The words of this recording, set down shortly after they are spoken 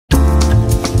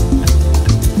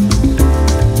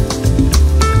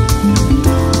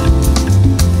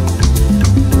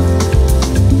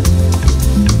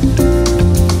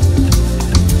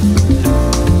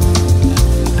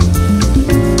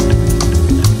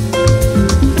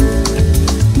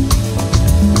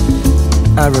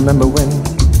remember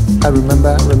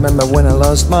when I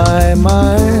lost my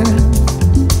mind.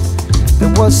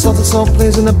 There was something so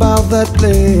pleasant about that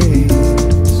place.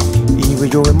 Even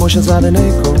your emotions had an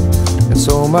echo and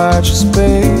so much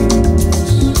space.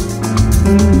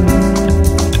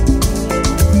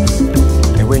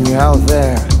 And when you're out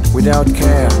there without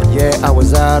care, yeah, I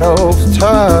was out of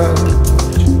touch.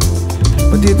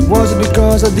 But it wasn't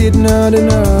because I did not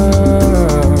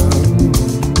enough.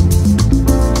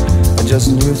 I just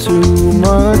knew too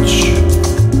much.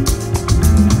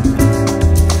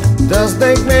 Does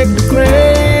that make me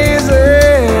crazy?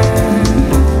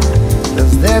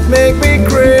 Does that make me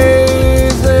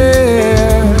crazy?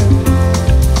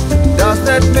 Does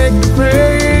that make me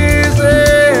crazy?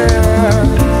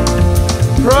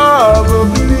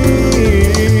 Probably.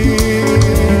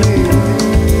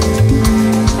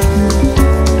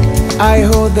 I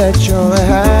hope that you're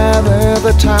having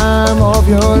the time of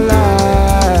your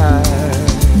life.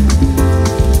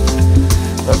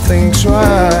 But think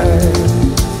twice.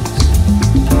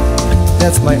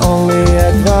 That's my only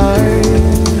advice.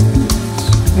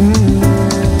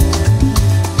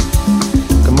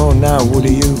 Come on now, who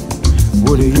do you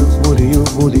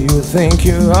think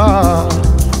you are?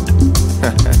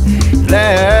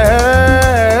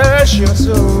 Bless your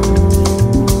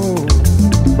soul.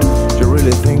 You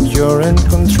really think you're in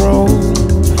control?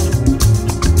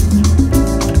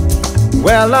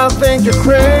 Well, I think you're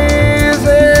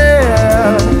crazy.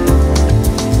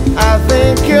 I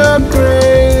think you're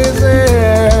crazy.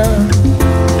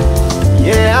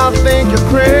 Yeah, I think you're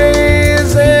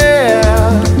crazy.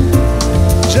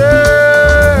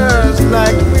 Just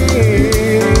like me.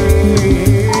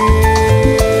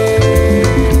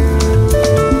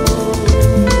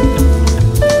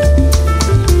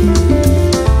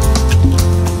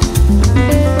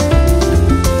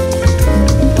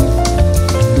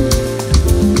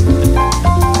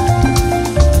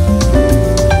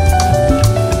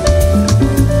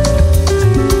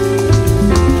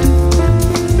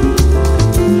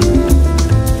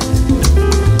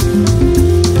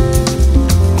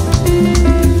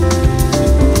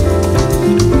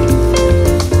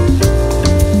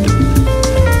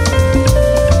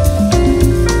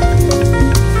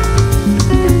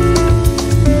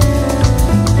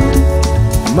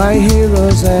 My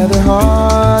heroes had a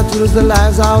heart to lose their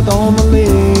lives out on the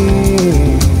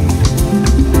lane.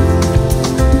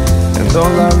 And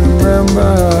all I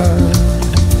remember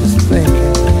is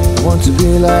thinking I want to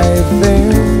be like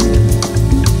them.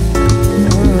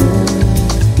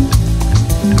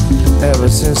 Ever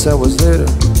since I was little,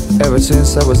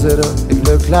 it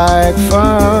looked like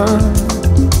fun.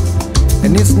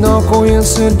 And it's no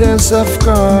coincidence I've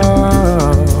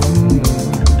come.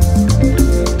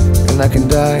 I can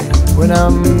die when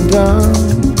I'm done.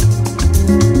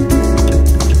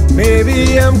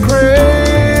 Maybe I'm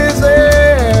crazy.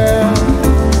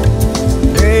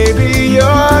 Maybe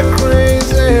you're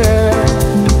crazy.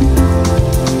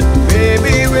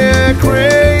 Maybe we're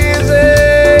crazy.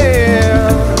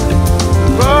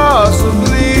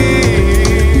 Possibly.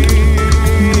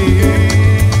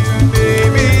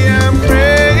 Maybe I'm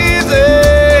crazy.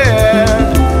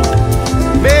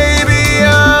 Maybe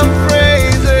I'm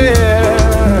crazy.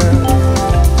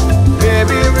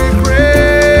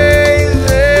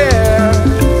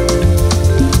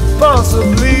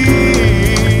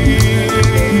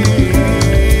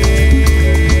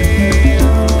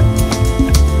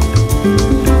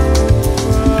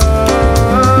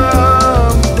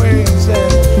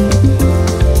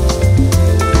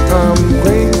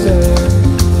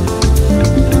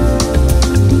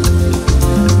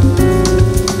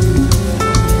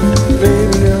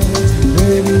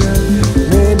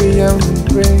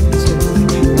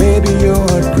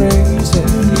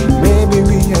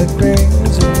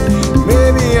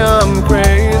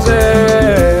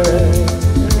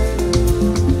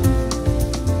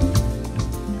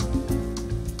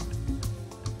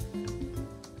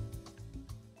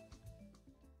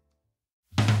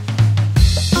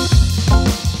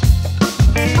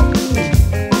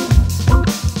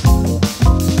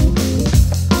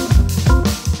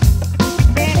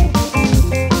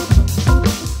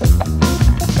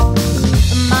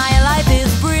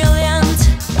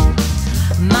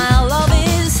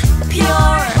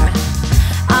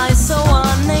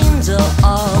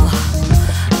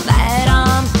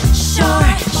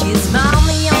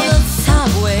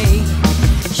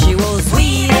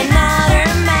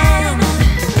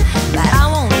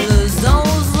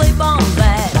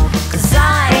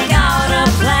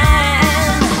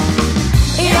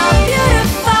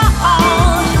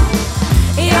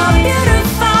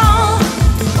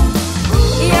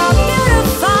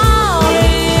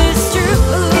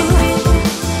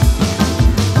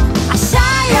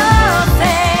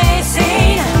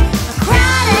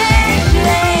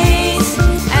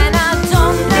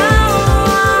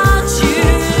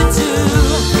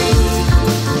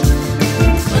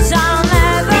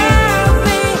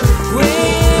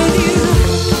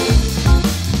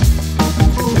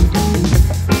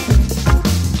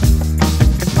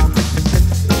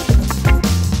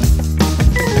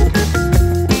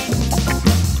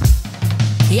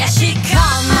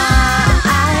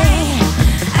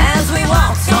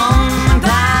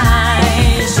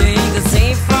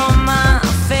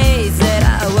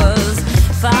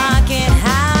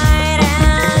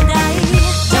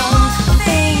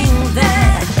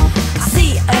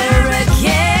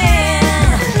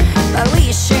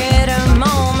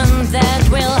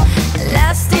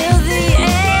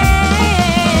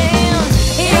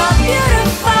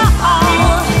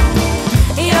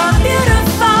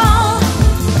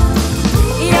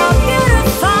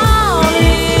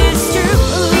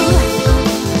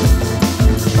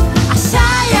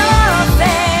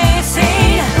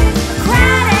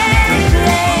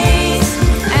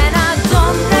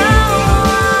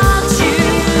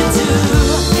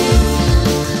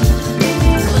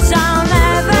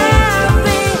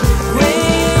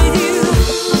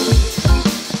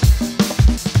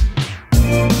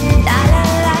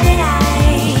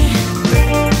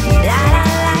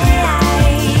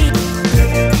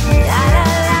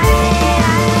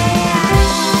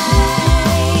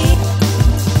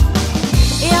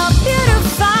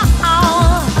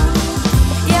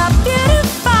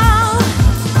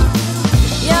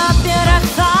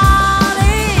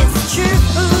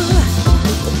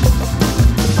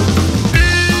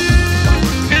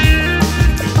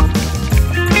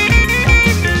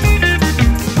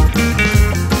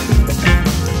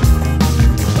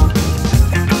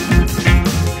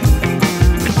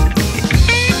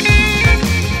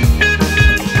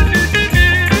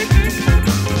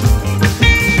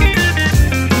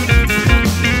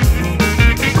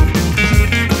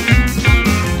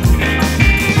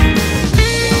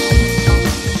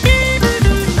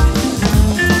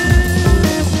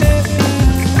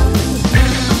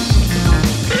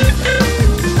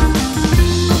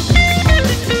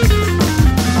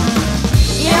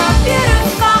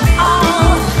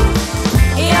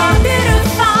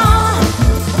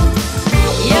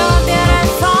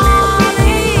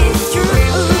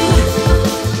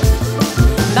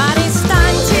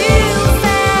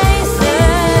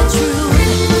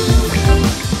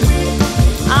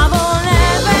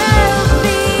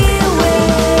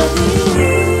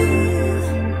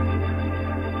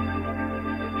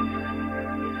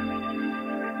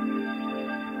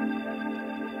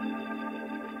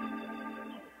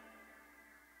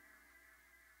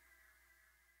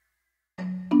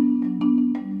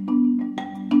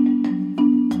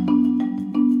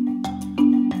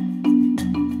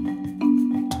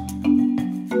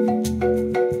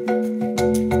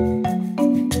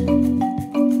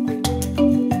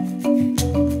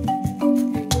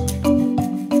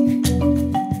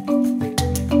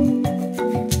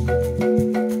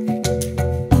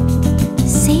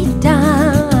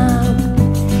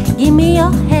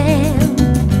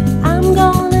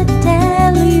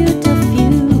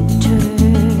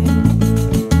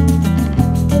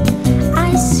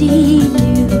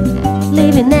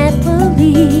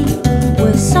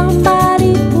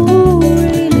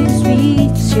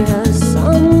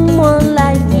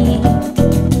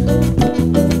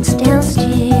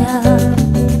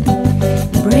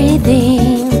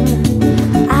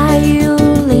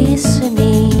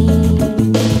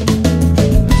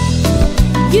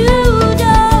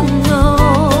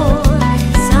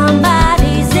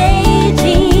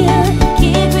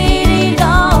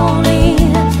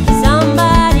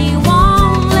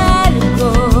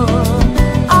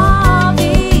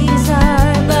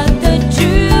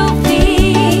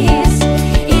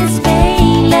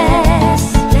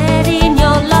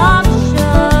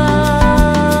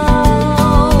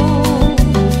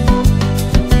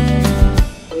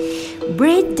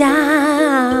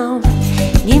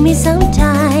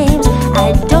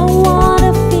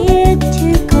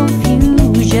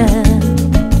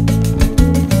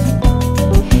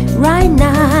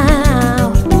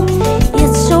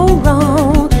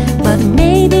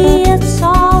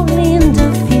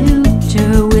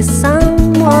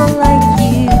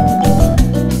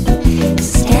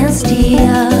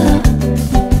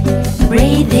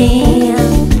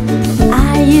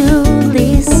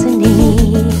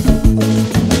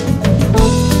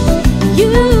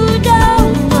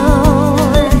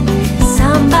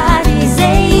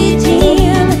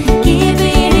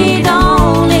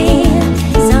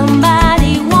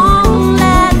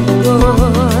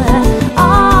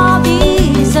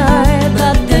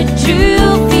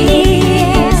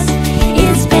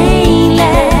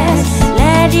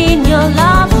 your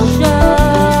love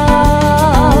show.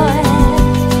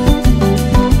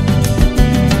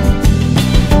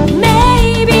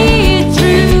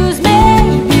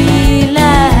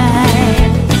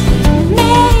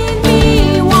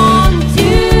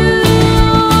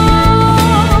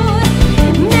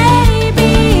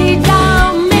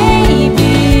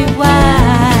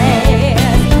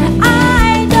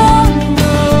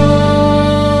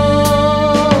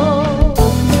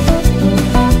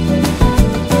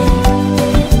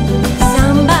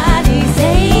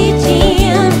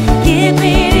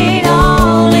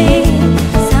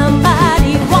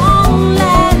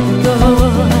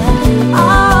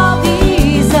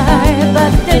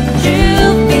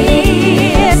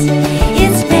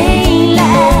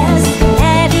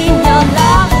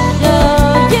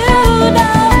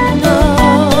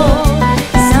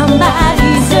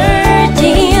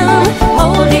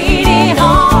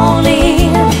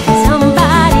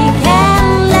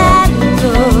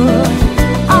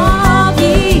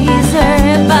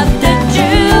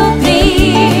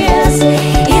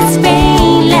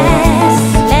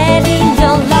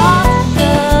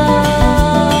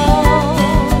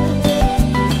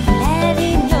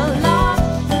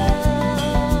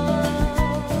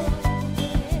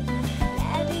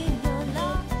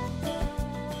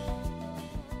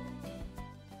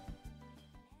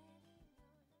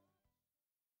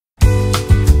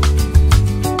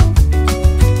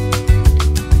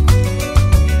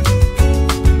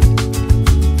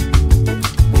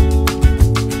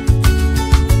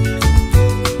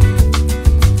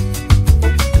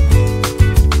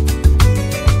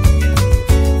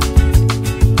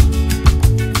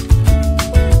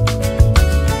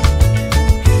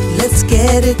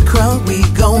 get it crunk, we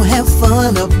gon' have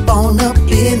fun up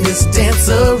in this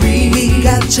dancery. We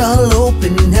got y'all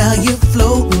open, now you're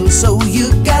floating, so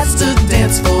you got to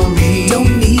dance for me.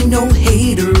 Don't need no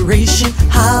hateration,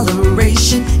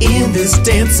 holleration in this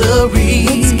dancery.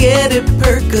 Let's get it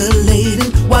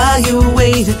percolating while you're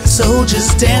waiting, so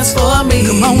just dance for me.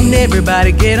 Come on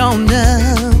everybody, get on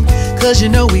up, cause you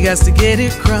know we got to get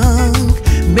it crunk.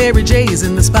 Mary J is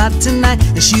in the spot tonight,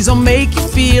 and she's gonna make you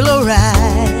feel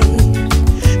alright.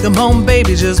 Come on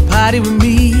baby, just party with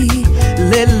me.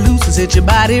 Let loose and set your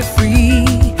body free.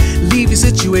 Leave your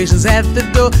situations at the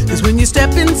door, cause when you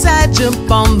step inside,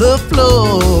 jump on the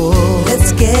floor.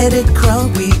 Let's get it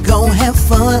crunk, we gon' have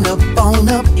fun up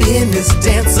in this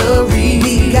dancery.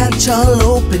 We got y'all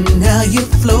open, now you're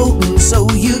floating, so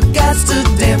you got to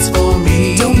dance for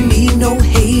me. Don't need no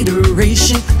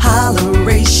hateration,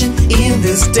 holleration in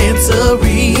this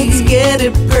dancery. Let's get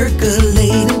it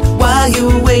percolating while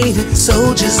you're waiting,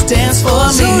 so just dance for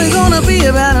me. So it's gonna be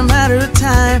about a matter of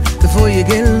time before you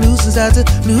get loose and start to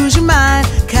lose your mind.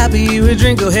 Copy you a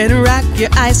drink, go ahead and rock your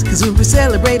ice, cause we'll be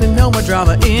celebrating no more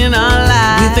drama in our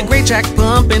lives. With a great track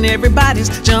pumping, everybody's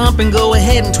jumping. Go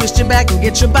ahead and twist your back and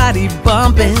get your body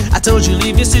bumping. I told you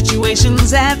leave your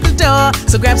situations at the door,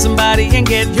 so grab somebody and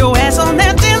get your ass on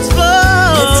that dance floor.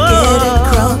 Let's get it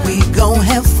crunk, we gon'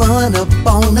 have fun up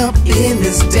in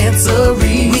this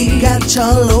dancery. We got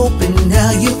y'all open,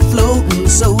 now you're floating,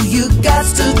 so you got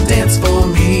to dance for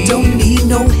me. Don't need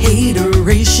no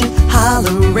hateration,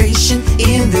 holleration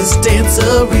in this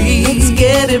dancery. Let's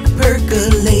get it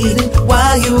percolating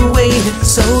while you're waiting,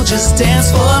 so just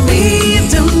dance for me. We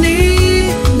don't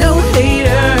need no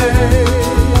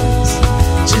haters,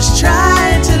 just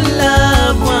try to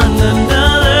love one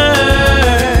another.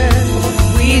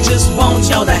 We just want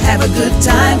y'all to have a good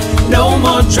time, no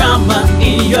more drama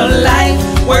in your life.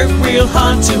 Work real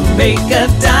hard to make a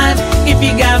dime. If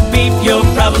you got beef, your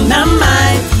problem, not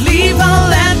mine. Leave all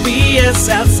that BS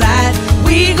outside,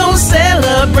 we gon'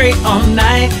 celebrate all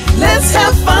night. Let's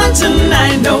have fun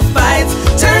tonight, no fights.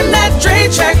 Turn that Dre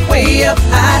track way up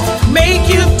high, make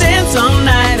you dance all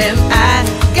night. And I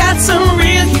got some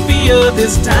real heat for you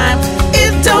this time.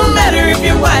 It don't matter if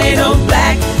you're white or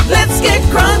black, let's get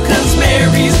crunk cause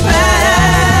Mary's back.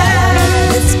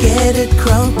 Let's get it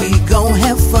crunk, we gon'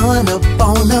 have fun up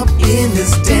in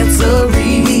this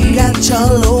dancery. We got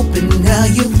y'all open, now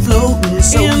you're floating,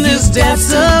 so in this you got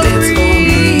to dance for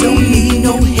me. Don't need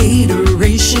no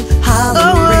hateration,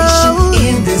 holleration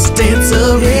in this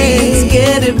dancery. Let's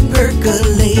get it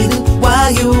percolating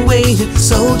while you're waiting,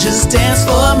 so just dance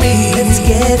for me. Let's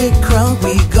get it crunk,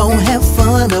 we gon' have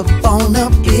fun up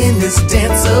in this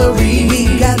dancery.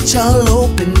 We got y'all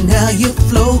open, now you're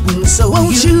floating, so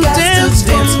won't you you got dance to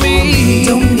dance for me.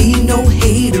 Don't need no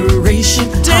hateration,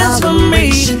 dance for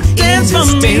me, dance for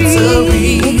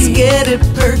me. Let's get it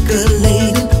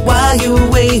percolating while you're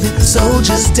waiting, so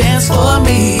just dance for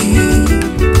me.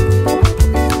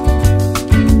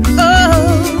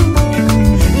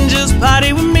 Oh, just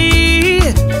party with me,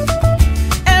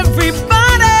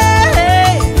 everybody.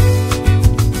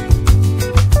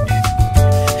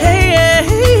 Hey,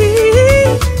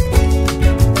 hey.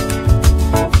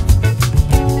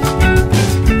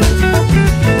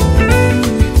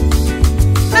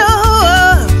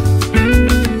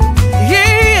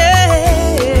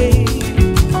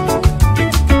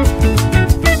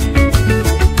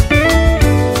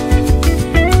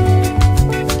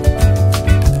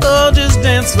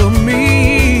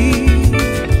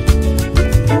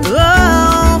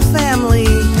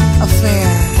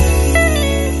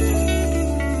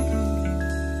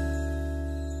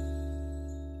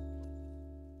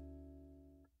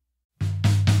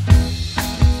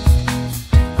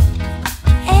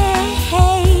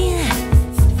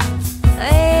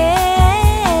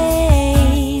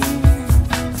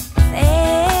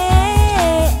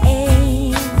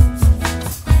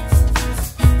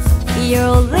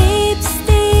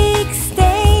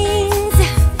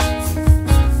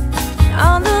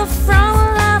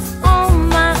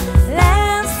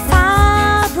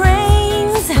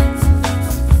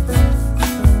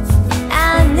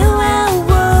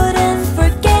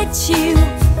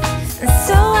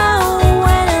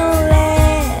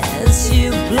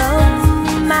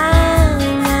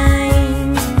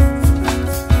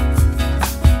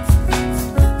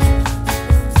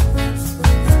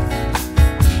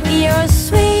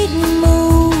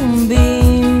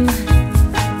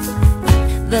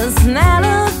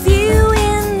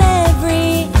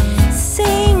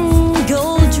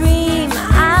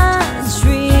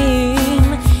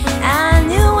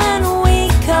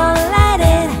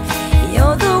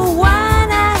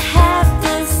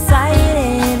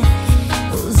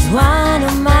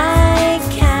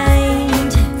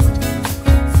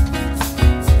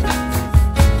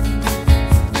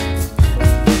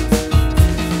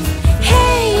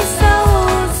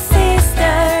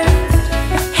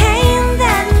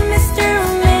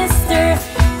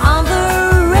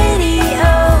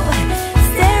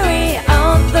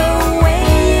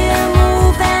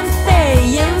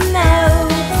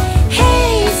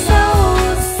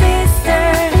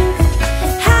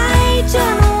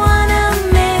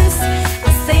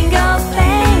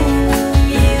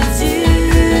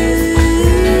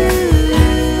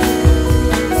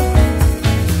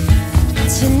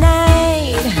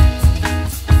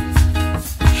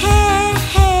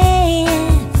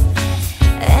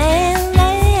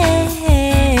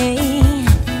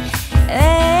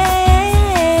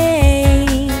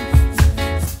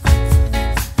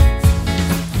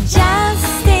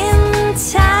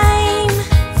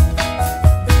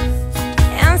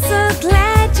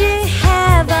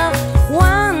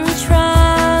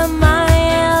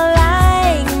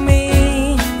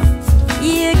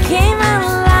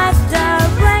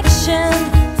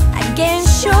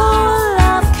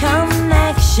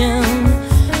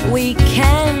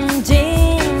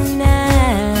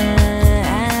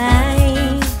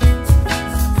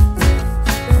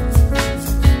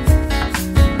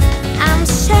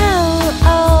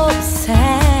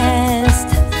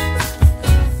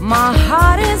 My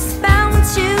heart is bound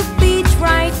to beat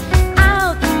right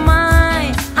out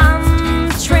my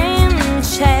untrimmed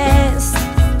chest.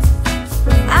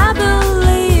 I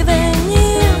believe in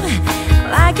you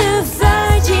like a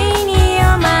virgin,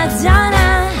 you're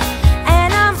Madonna,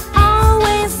 and I'm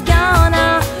always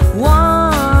gonna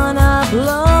wanna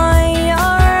blow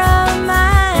your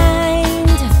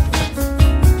mind.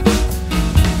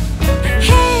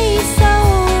 Hey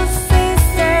soul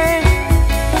sister,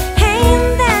 hey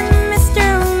then Mr.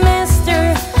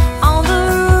 on the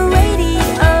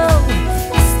radio,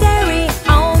 staring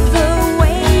on the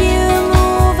way you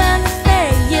move and say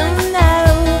you know.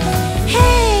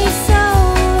 Hey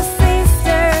soul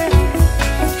sister,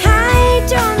 I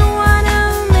don't wanna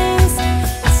miss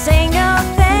a single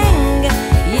thing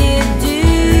you do.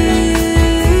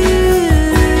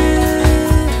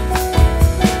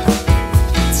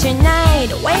 Tonight,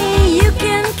 where you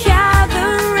can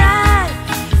gather right,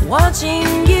 watching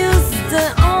you's the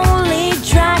only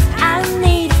drug I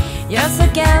need. Yours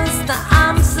against the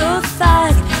I'm so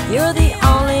thug. You're the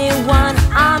only one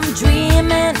I'm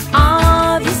dreaming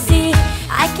of. You see,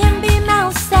 I can be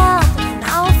myself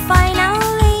now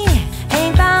finally.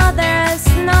 Ain't bound, there's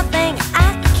nothing I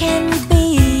can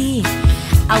be.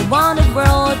 I want the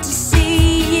world to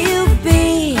see you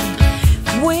be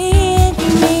with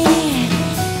me.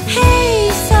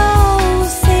 Hey soul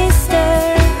sister,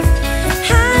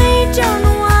 I don't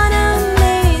wanna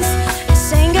miss a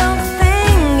single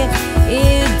thing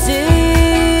you do.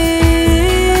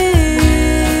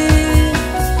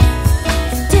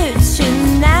 Do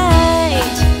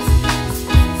tonight.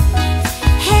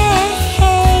 Hey,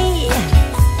 hey,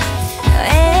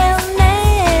 well,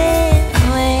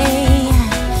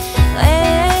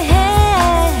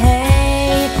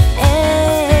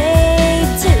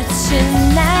 do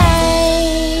tonight.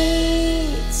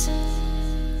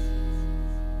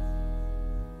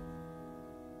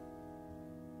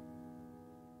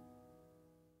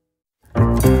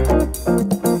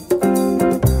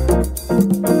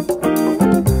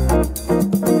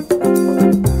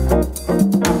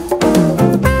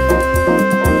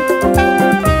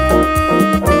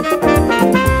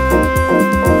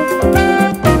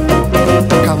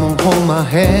 Come on, hold my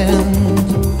hand.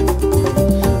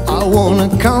 I wanna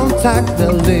contact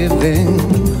the living.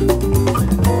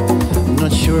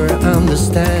 Not sure I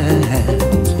understand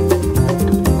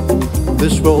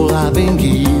this role I've been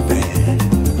given.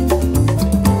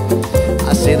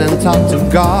 I sit and talk to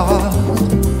God,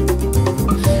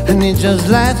 and He just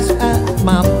laughs at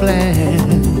my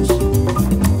plans.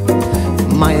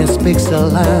 Maya speaks a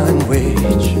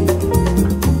language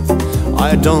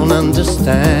I don't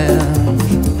understand.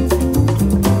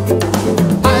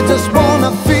 I just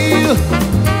wanna feel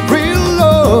real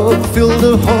love, feel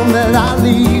the home that I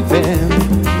live in.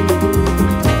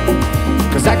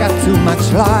 'Cause I got too much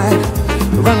life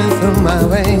running through my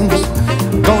veins,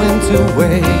 going to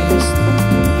waste.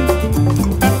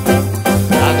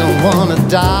 I don't wanna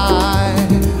die,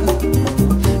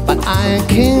 but I ain't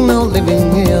keen on living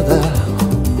either.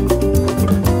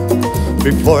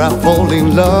 Before I fall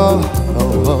in love,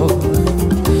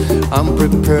 I'm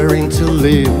preparing to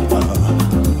live.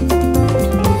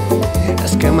 I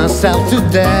scare myself to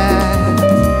death.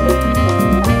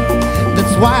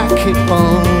 That's why I keep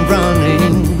on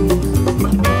running.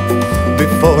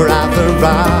 Before I've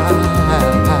arrived,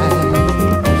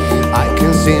 I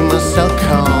can see myself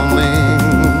coming.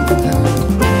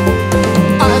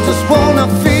 I just wanna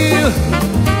feel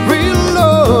real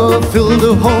love, feel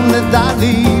the home that I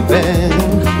live in.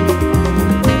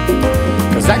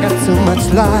 'Cause I got too much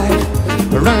life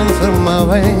running through my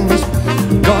veins,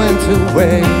 going to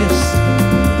waste.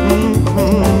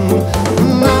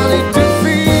 I need to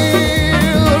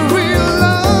feel real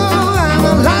love and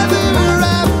alive ever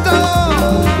after.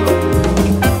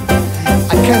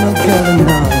 I cannot get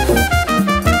enough.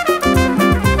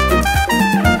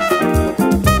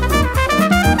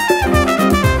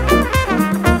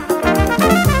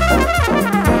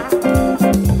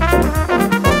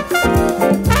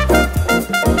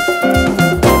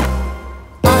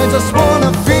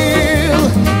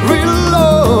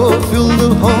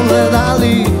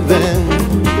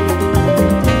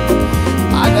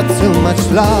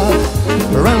 Love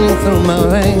running through my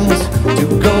veins to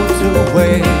go to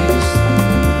waste.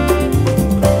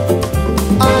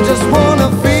 I just wanna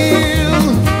feel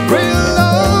real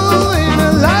love in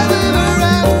a life ever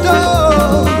after.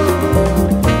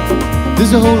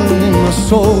 There's a hole in my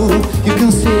soul, you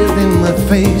can see it in my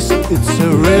face. It's a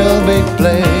real big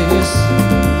place.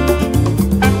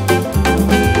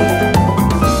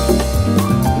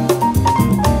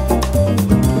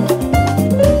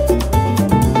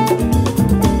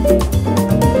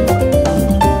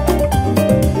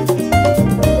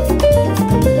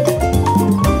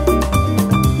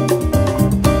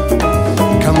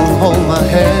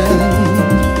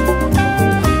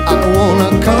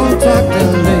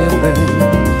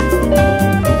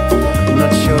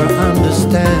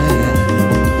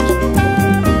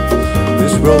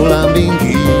 role I'm being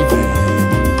given.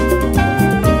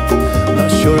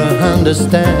 Not sure I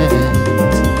understand.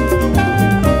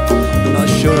 Not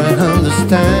sure I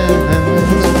understand.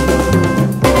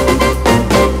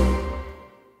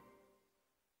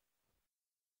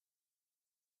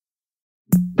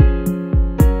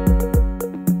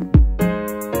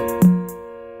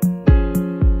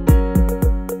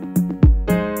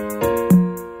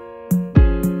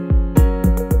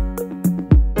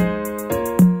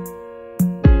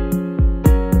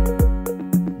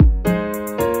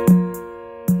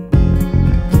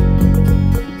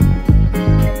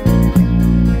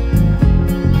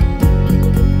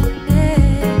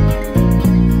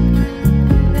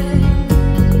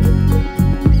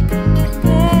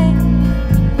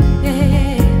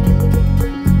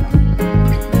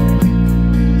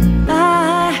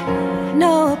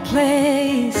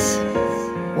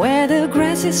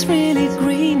 Is really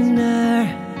greener,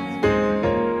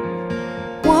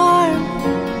 warm,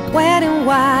 wet and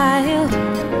wild.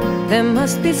 There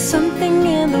must be something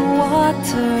in the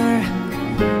water.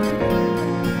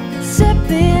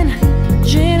 Sipping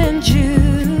gin and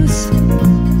juice,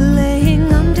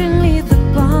 laying underneath the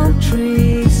palm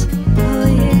trees. Oh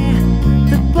yeah,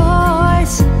 the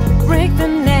boys break their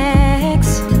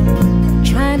necks,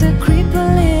 trying to creep a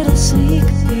little sneak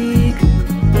peek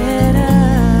at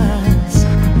us.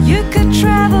 You could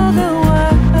travel the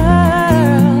world,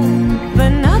 but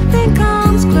nothing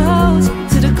comes close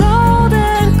to the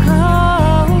golden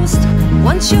coast.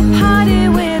 Once you party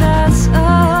with us,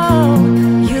 oh,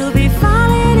 you'll be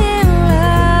falling in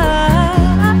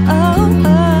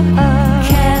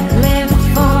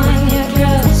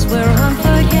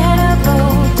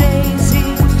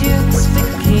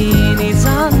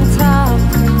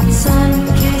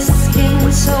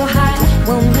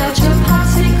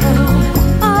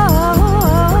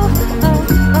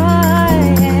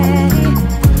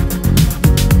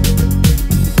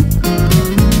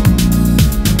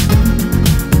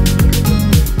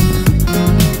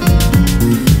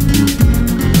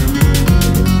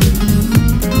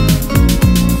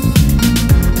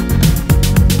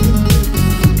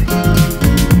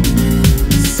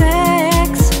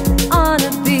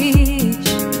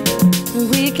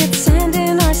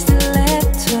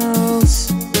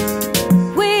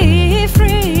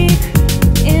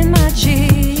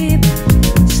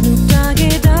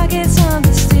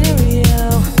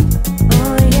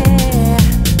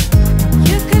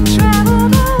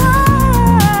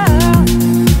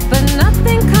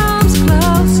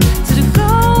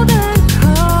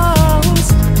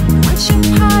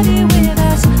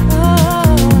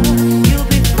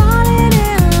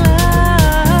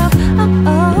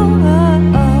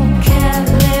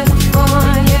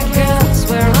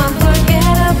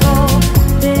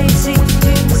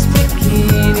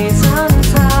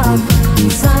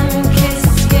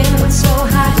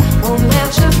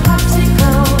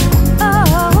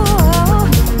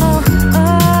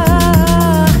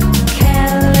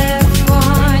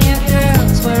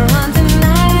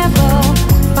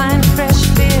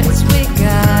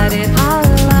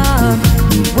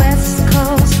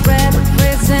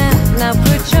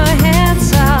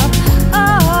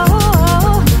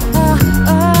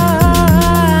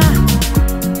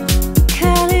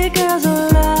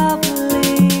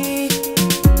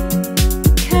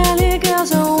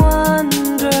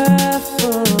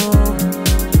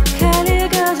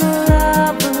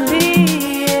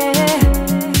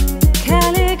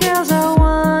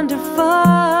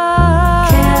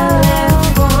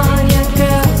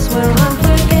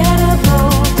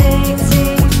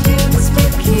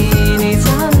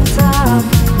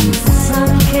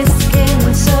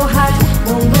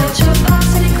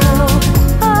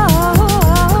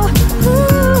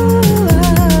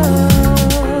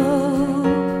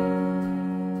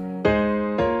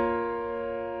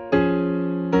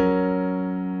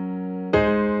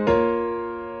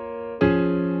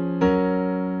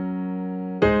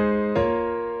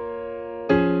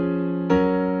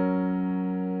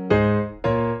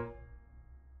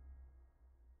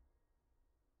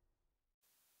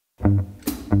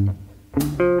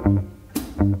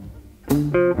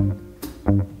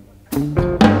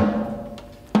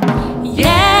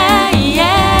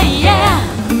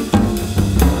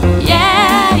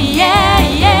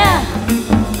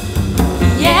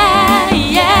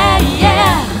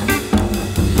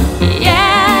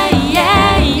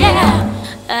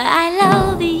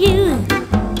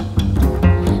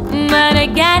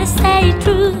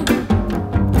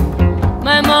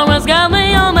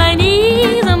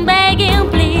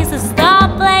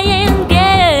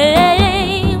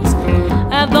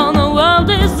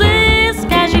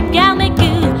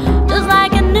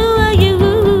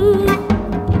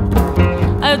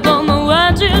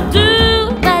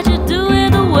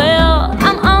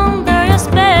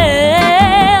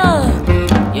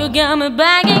got me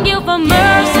begging you for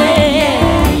mercy.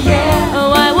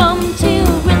 Oh, why won't you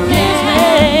release me?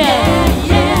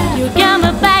 You got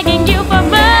me begging you for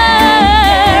mercy.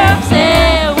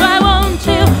 Why won't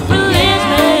you release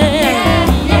me?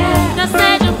 They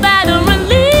said you better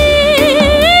release.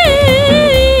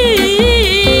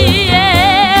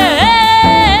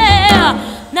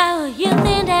 Now you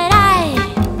think that I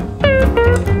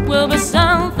will be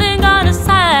something on the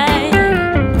side,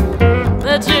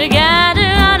 but you gotta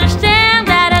understand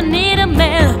that I need a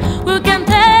man who can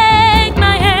take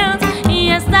my hands.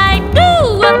 Yes, I do.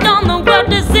 I don't know what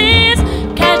this is,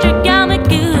 'cause you got me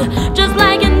good, just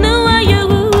like you knew you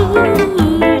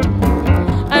would.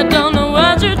 I don't know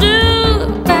what you do,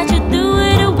 but you do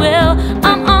it well.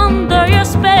 I'm under your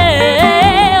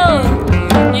spell.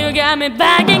 You got me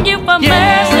begging you for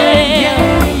mercy.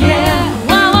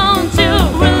 Why won't you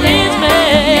release me?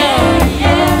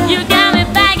 You got me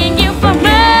begging you for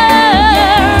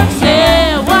mercy.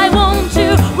 Why won't you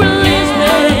release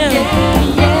me?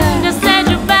 You said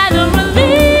you better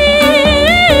release.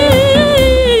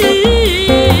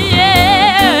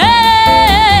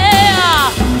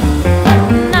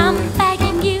 I'm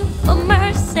begging you for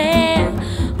mercy.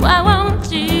 Why won't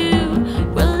you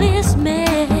release me?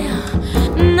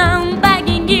 I'm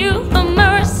begging you for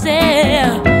mercy.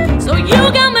 So you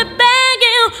got me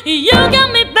begging, you got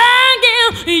me begging,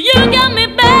 you got me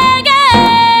begging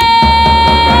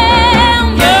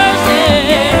mercy.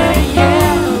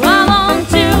 Why won't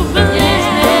you release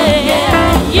me?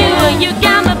 You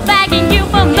got me begging you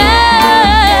for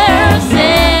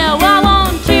mercy. Why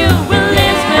won't you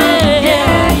release me?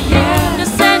 You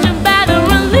said you better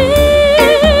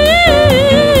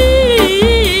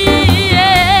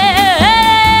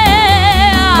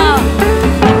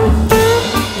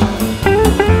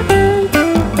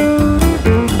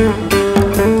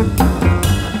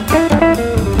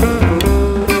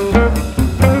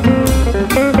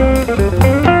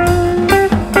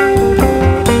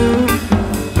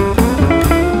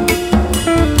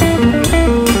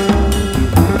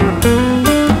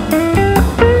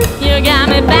You got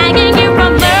me begging you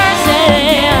for mercy.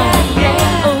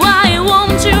 Why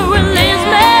won't you release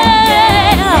me?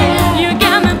 You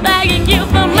got me begging you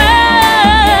for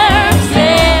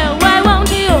mercy. Why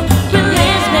won't you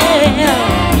release me?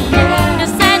 You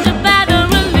said you better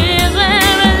release me,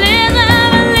 release me,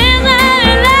 release me.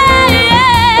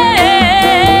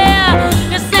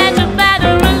 You said you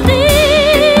better release.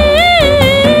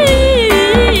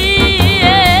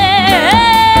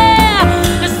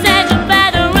 You said you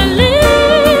better release.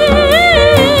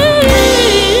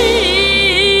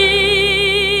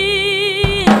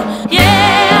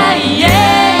 Yeah,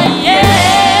 yeah, yeah.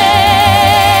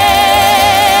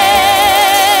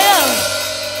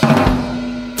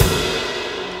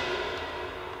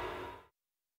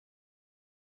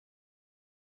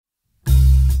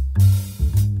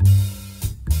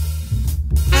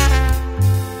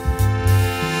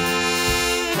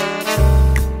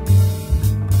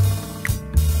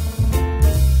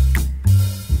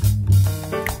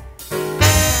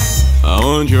 I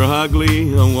want your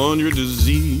ugly, I want your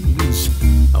disease.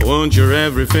 I want your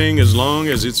everything as long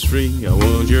as it's free. I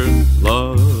want your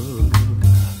love.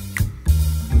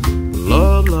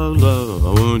 Love, love, love,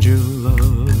 I want your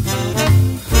love.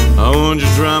 I want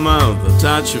your drama, the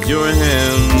touch of your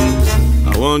hand.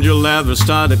 I want your leather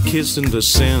started kissing the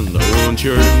sand. I want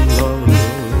your love.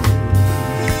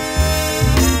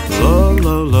 Love,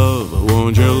 love, love, I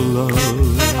want your love.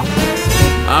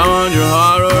 I want your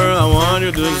horror, I want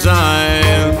your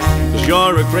design. 'Cause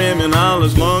you're a criminal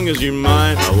as long as you're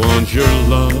mine. I want your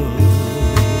love.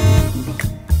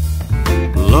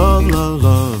 Love, love,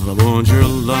 love, I want your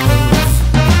love.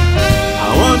 I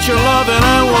want your love and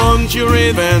I want your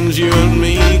revenge. You and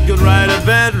me could write a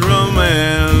bad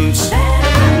romance.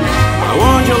 I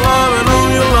want your love and all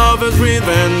your love is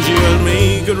revenge. You and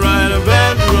me could write a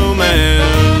bad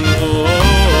romance.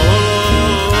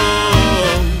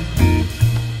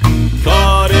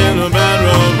 Caught in a bad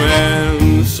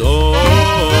romance.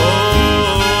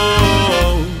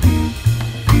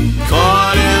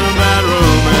 Caught in a bad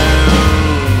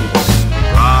romance.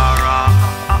 Ra ra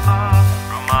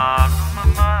roma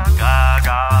roma ga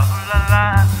ga la la.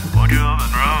 What you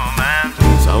been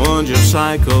romance? I want your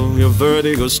psycho, your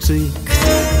vertigo stick.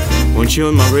 Want you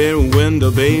in my rear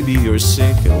window, baby, you're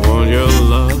sick. I want your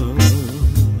love.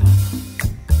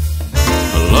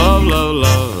 Love, love,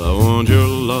 love, I want your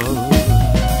love.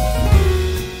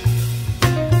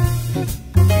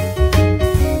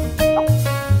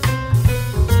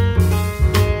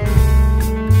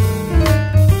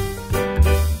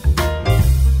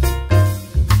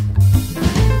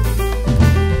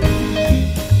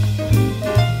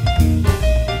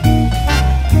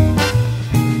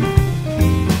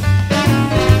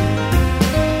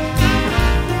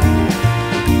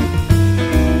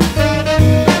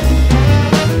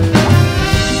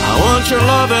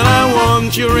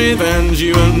 want your revenge.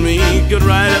 You and me could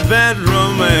write a bad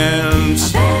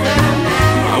romance.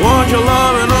 I want your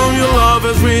love and all your love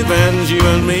is revenge. You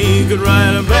and me could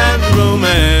write a bad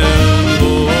romance.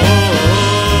 Oh,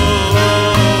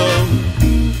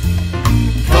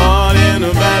 caught in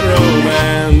a bad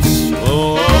romance.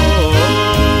 Oh,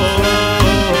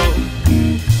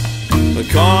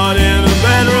 caught in a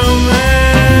bad romance.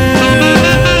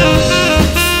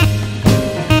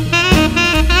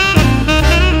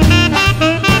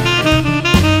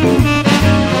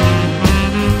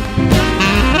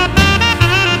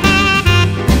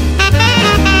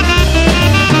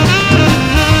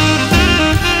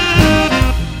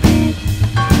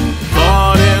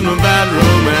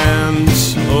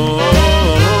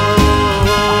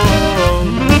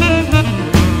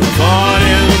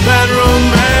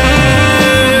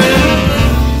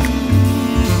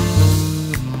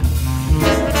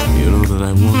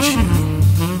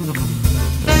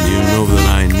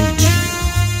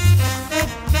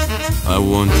 I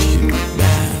want you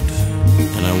bad,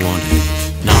 and I want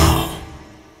it now.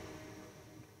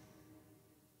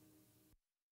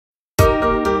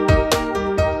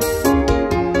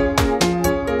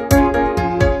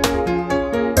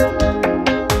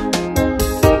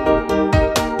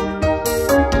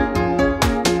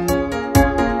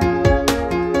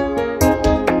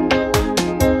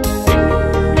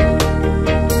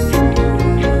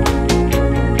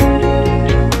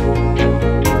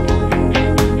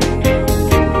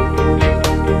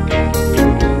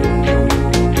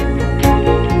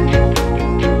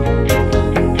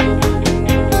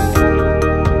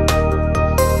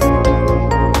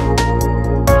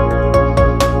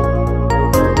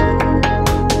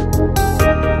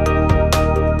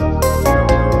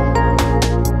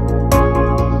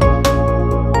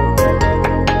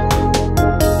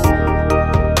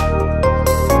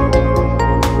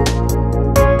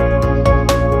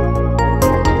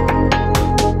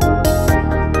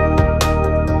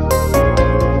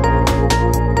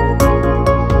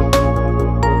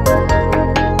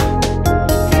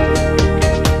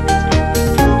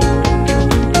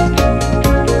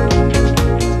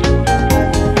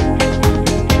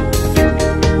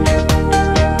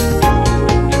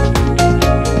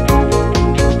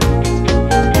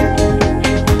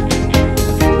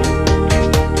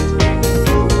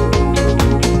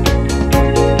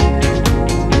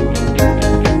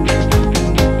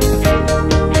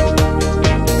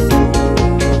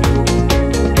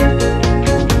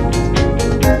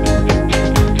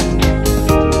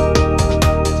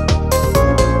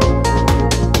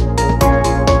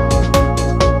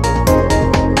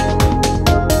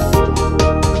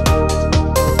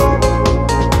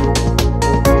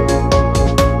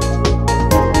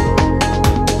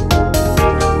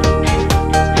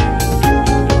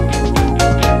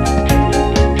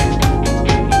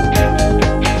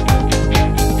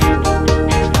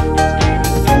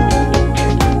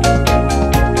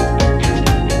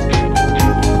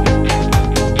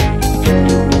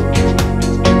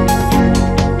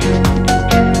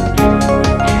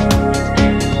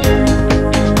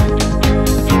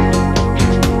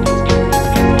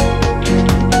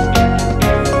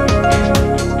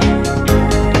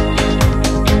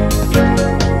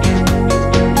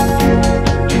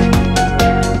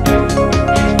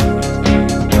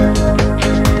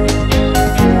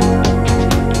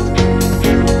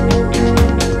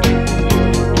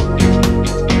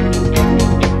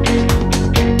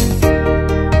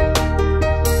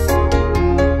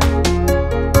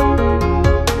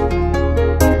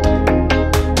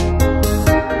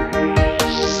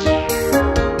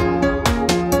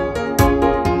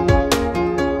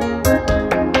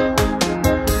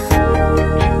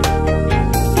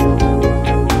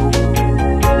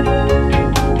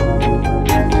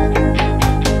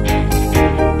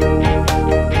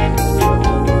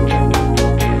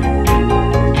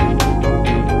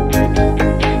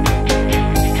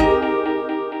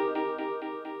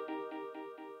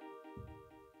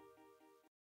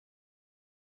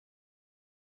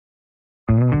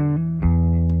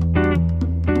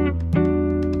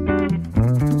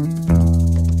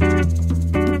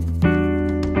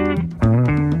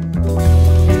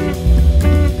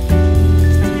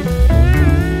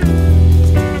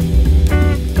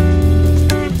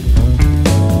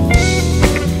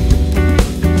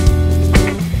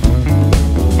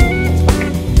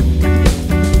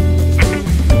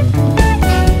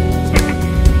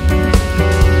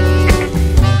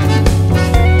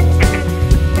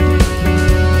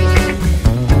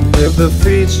 The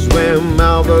fish swam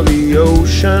out of the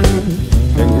ocean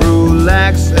and grew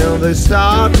lax, and they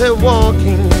started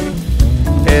walking.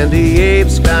 And the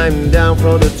apes climbed down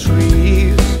from the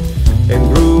trees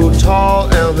and grew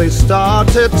tall, and they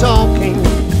started talking,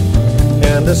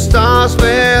 and the stars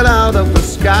fell out of the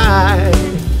sky,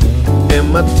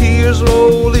 and my tears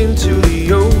rolled into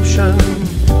the ocean.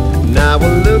 Now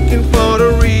we're looking for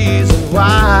the reason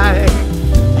why.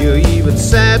 You even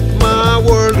set my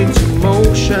world into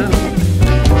motion.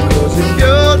 'Cause if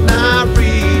you're not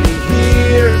really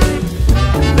here,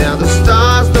 now the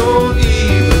stars don't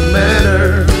even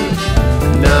matter.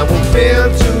 Now we fell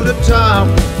to the top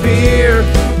of fear,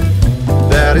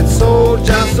 that it's all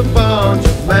just a bunch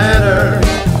of matter.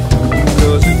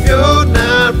 'Cause if you're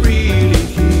not really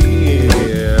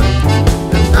here,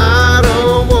 then I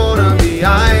don't wanna be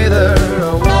either.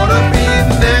 I wanna be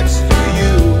next to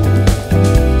you.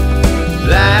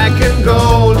 Black and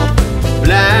gold,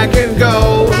 black and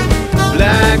gold,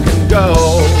 black and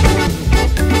gold.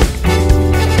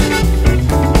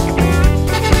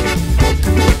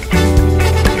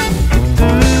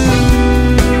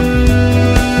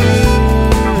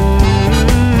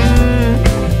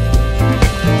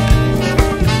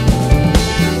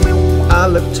 I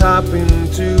looked up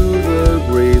into the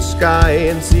gray sky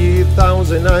and see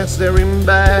 1,000 eyes staring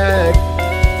back,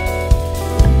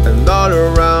 and all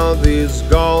around these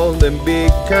golden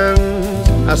beacons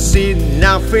I see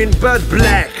nothing but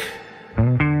black.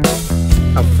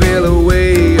 I feel a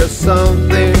way of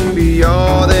something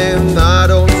beyond, and I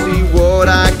don't see what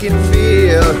I can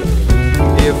feel.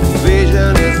 If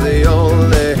vision is the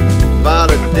only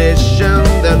validation,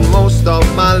 then most of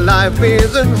my life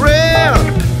isn't real.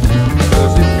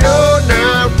 'Cause if you're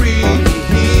not really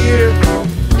here,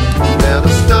 now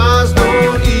the stars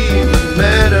don't even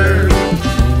matter.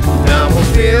 Now I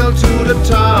feel to the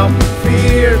top of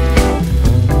fear,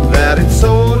 that it's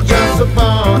all just a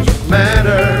bunch of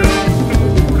matter.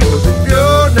 'Cause if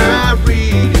you're not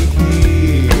really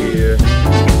here,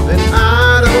 then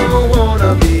I don't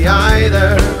wanna be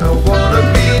either. I wanna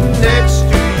be next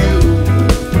to you.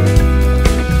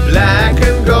 Black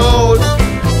and gold,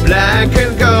 black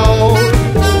and gold.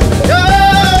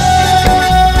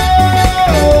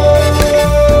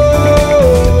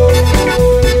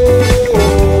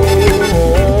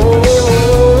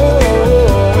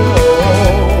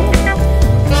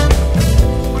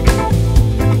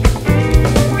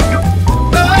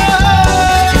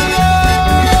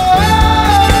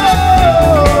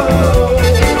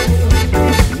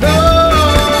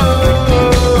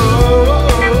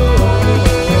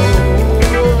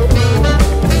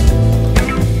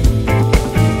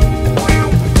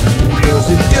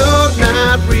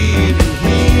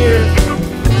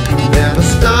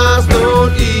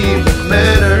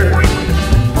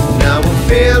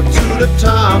 The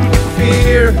top of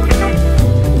fear,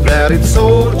 that it's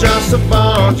all just a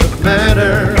bunch of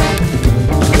matter.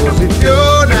 'Cause if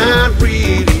you're not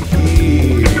really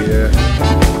here,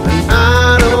 then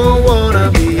I don't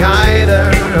wanna be either.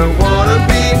 I wanna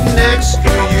be next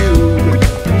to you.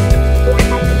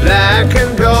 Black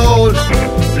and gold,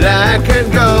 black and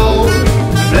gold,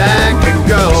 black and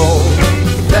gold,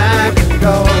 black and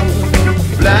gold,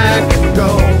 black and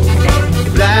gold,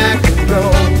 black and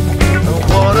gold.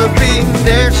 I wanna be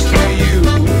next to you.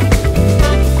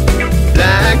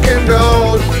 Black and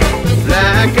gold,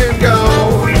 black and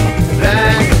gold,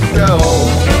 black and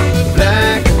gold.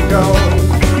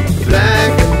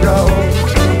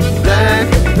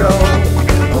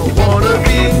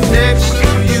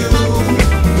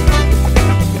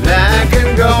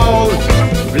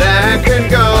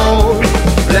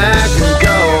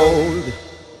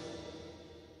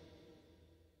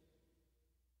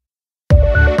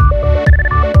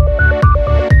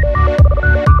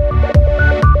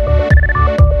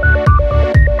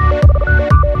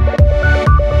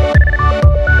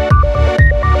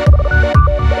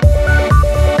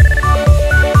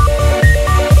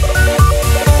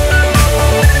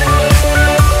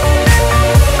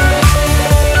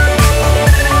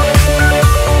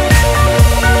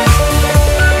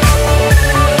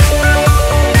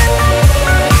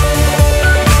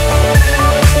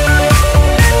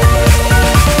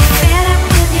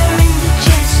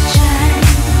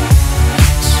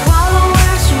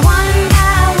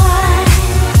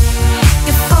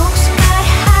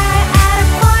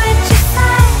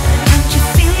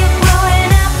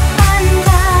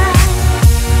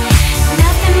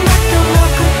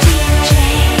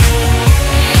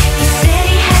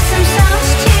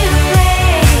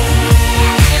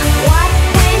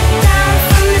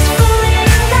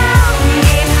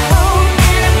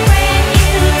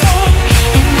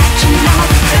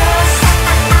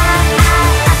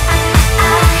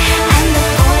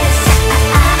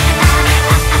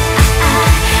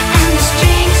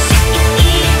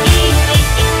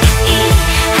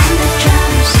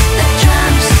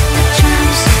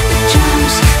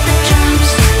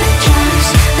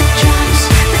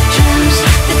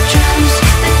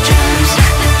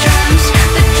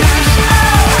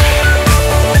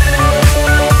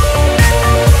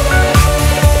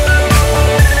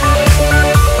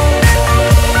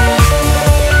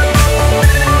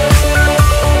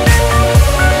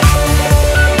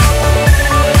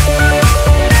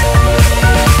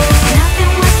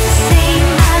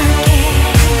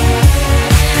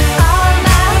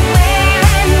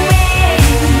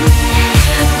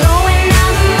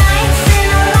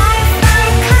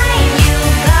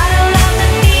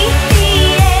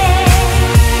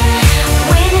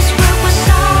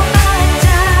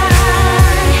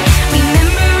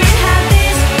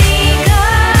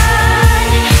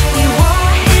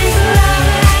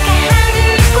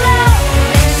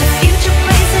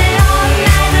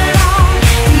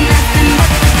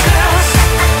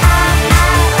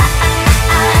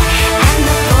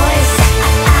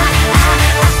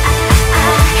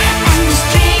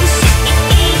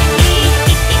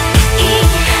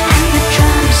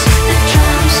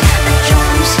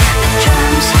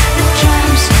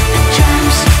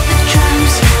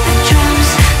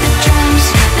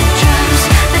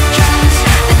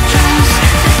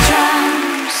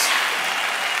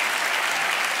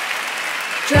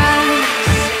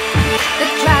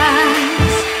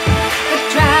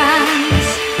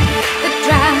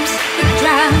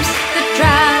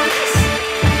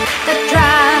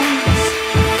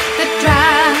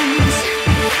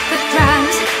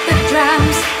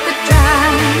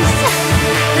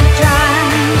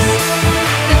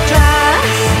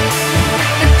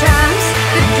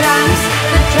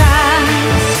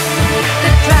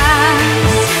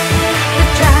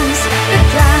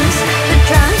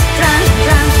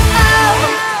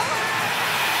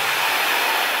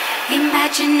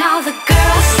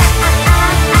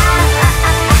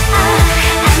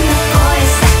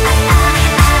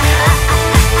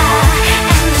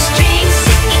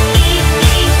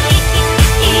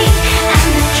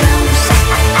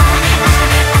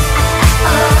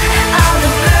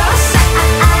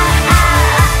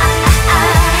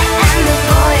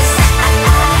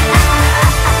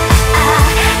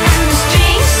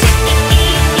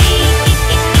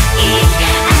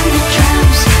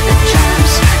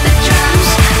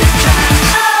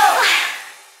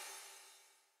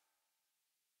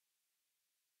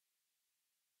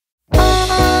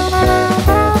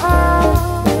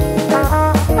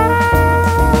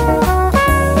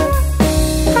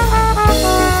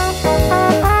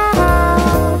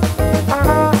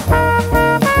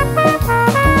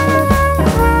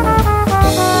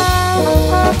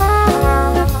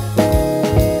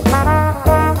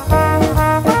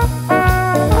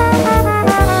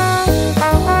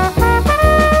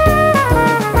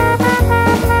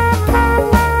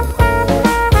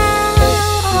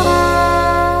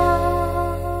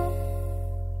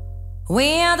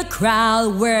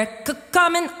 crowd, work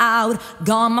coming out.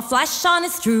 Got my flash on,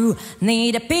 it's true.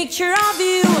 Need a picture of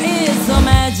you, it's so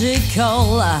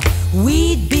magical.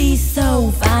 We'd be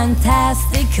so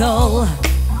fantastical.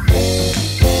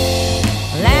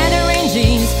 Leather and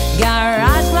jeans,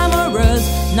 garage glamorous.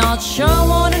 Not sure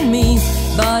what it means,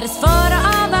 but it's photo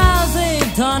of us,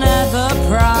 it don't have a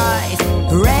price.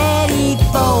 Ready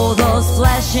for those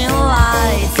flashing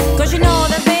lights. Cause you know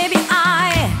that baby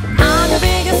I'm your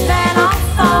biggest fan. I'll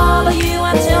follow you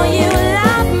until you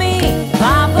love me.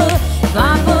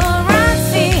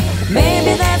 Paparazzi,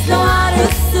 maybe that's no other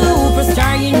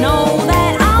superstar. You know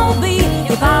that I'll be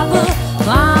your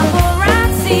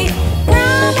paparazzi.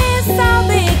 Promise I'll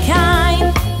be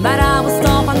kind, but I will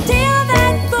stop until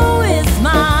that boo is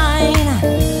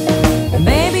mine.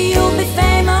 Baby, you'll be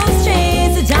famous,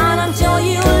 chase it down until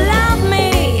you love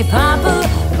me. Paparazzi.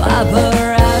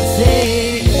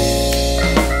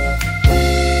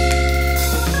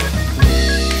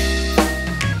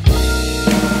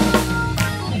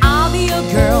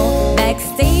 Girl,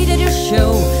 backstage at your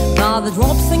show, got the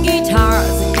drops and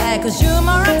guitars, cause you're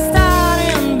my rock star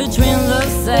in between the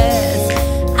sets.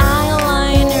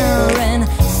 Eyeliner and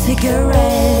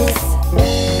cigarettes.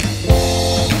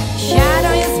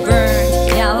 Shadow is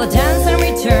burnt, yellow dance and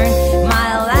return.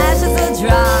 My lashes are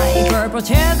dry, purple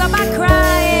tears up I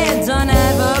cry. It don't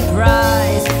have a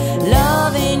price.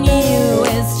 Loving you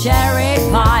is cherry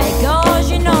pie,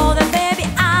 cause you know that baby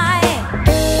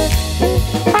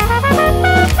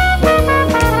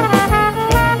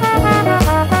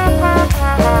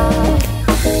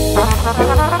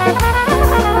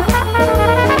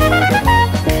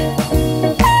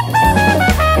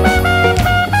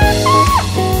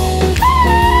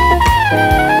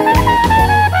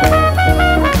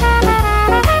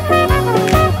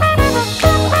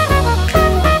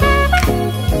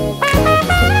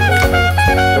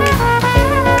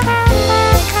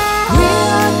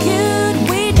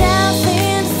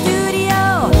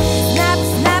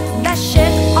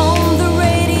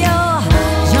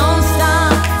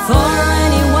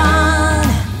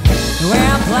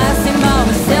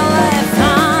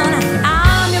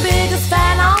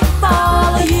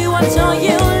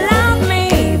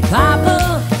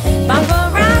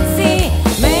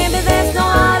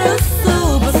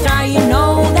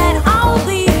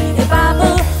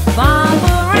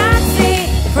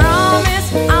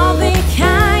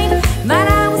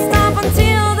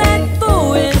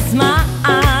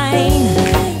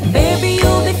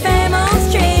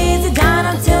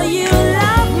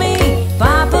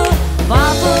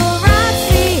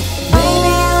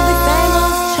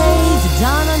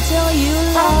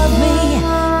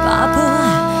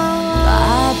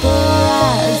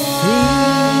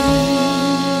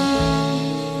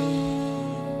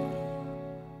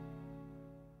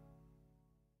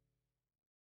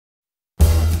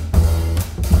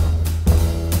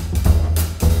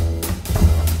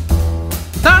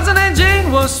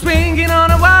was swinging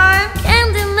on a wine.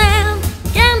 Candyman,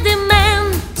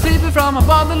 Candyman, Sleeping from a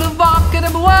bottle of vodka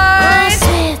and wine. oh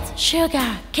sweet sugar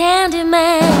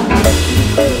Candyman.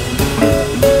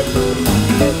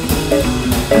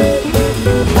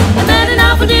 I met it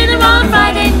out for dinner on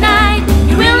Friday night.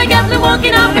 You really got me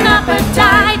walking up an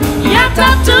appetite. He acted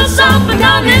up to song, but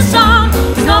down his song.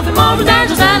 There's nothing more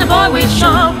pretentious than a boy with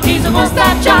charm. He's the one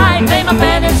that jive, made my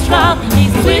pennies drop.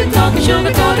 He's the sweet talking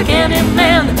sugar coated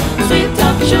Candyman. Sweet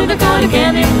talking sugar coated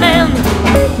Candyman.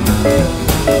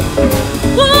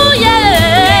 Ooh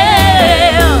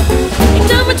yeah. He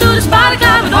took me to the spot, I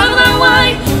got with oil and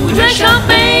wine. We drank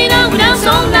champagne and we danced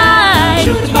all night.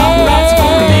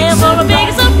 Yeah, for a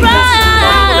big surprise.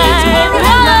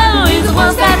 Oh, he's the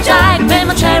one that jive, made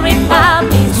my cherry pop.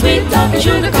 He's the sweet talking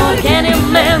sugar coated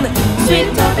Candyman.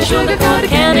 Sweet talking sugar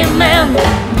coated Candyman.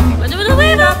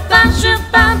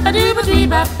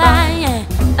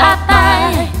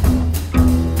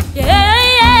 Yeah,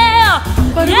 yeah,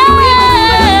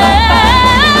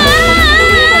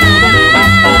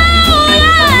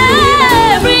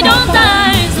 every don't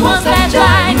die, once that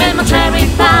jive, and my cherry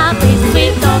pop. He's a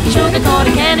sweet talking sugar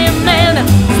coated Candyman.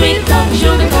 Sweet talking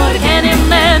sugar coated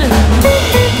Candyman.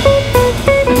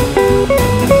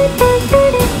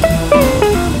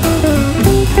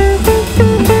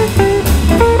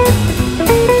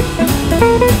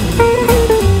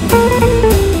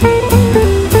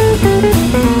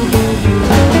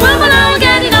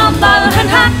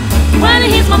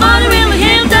 My mother really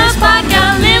him does pack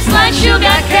and lives like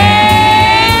sugar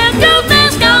cane. Good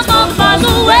man scouts all the bars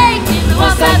away. He's the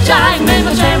one that jive, made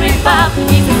my cherry pop.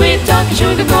 He's the sweet talking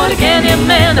sugar coated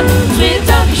Candyman. Sweet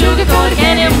talking sugar coated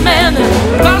Candyman.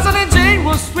 Andersson and Jane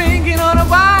was swinging on a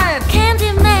wine.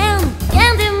 Candyman,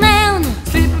 Candyman,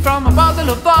 Sleeping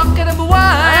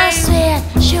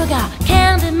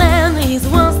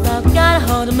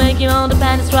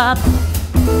pop.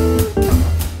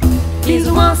 Please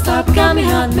won't stop, got me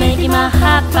hot, making my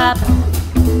heart pop.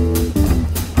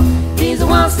 Please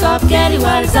won't stop, get it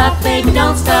while it's up, baby,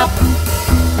 don't stop.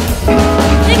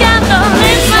 You got the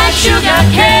lips like sugar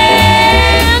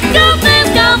cane. Good things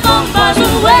come from far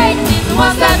away. Please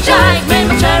won't stop, jive, make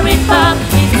my cherry pop.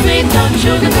 It's sweet talk,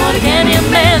 sugar, coated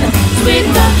Candyman. Sweet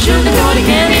talk, sugar, coated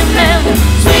Candyman.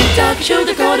 Sweet talk,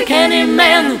 sugar, coated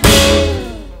Candyman. Yeah.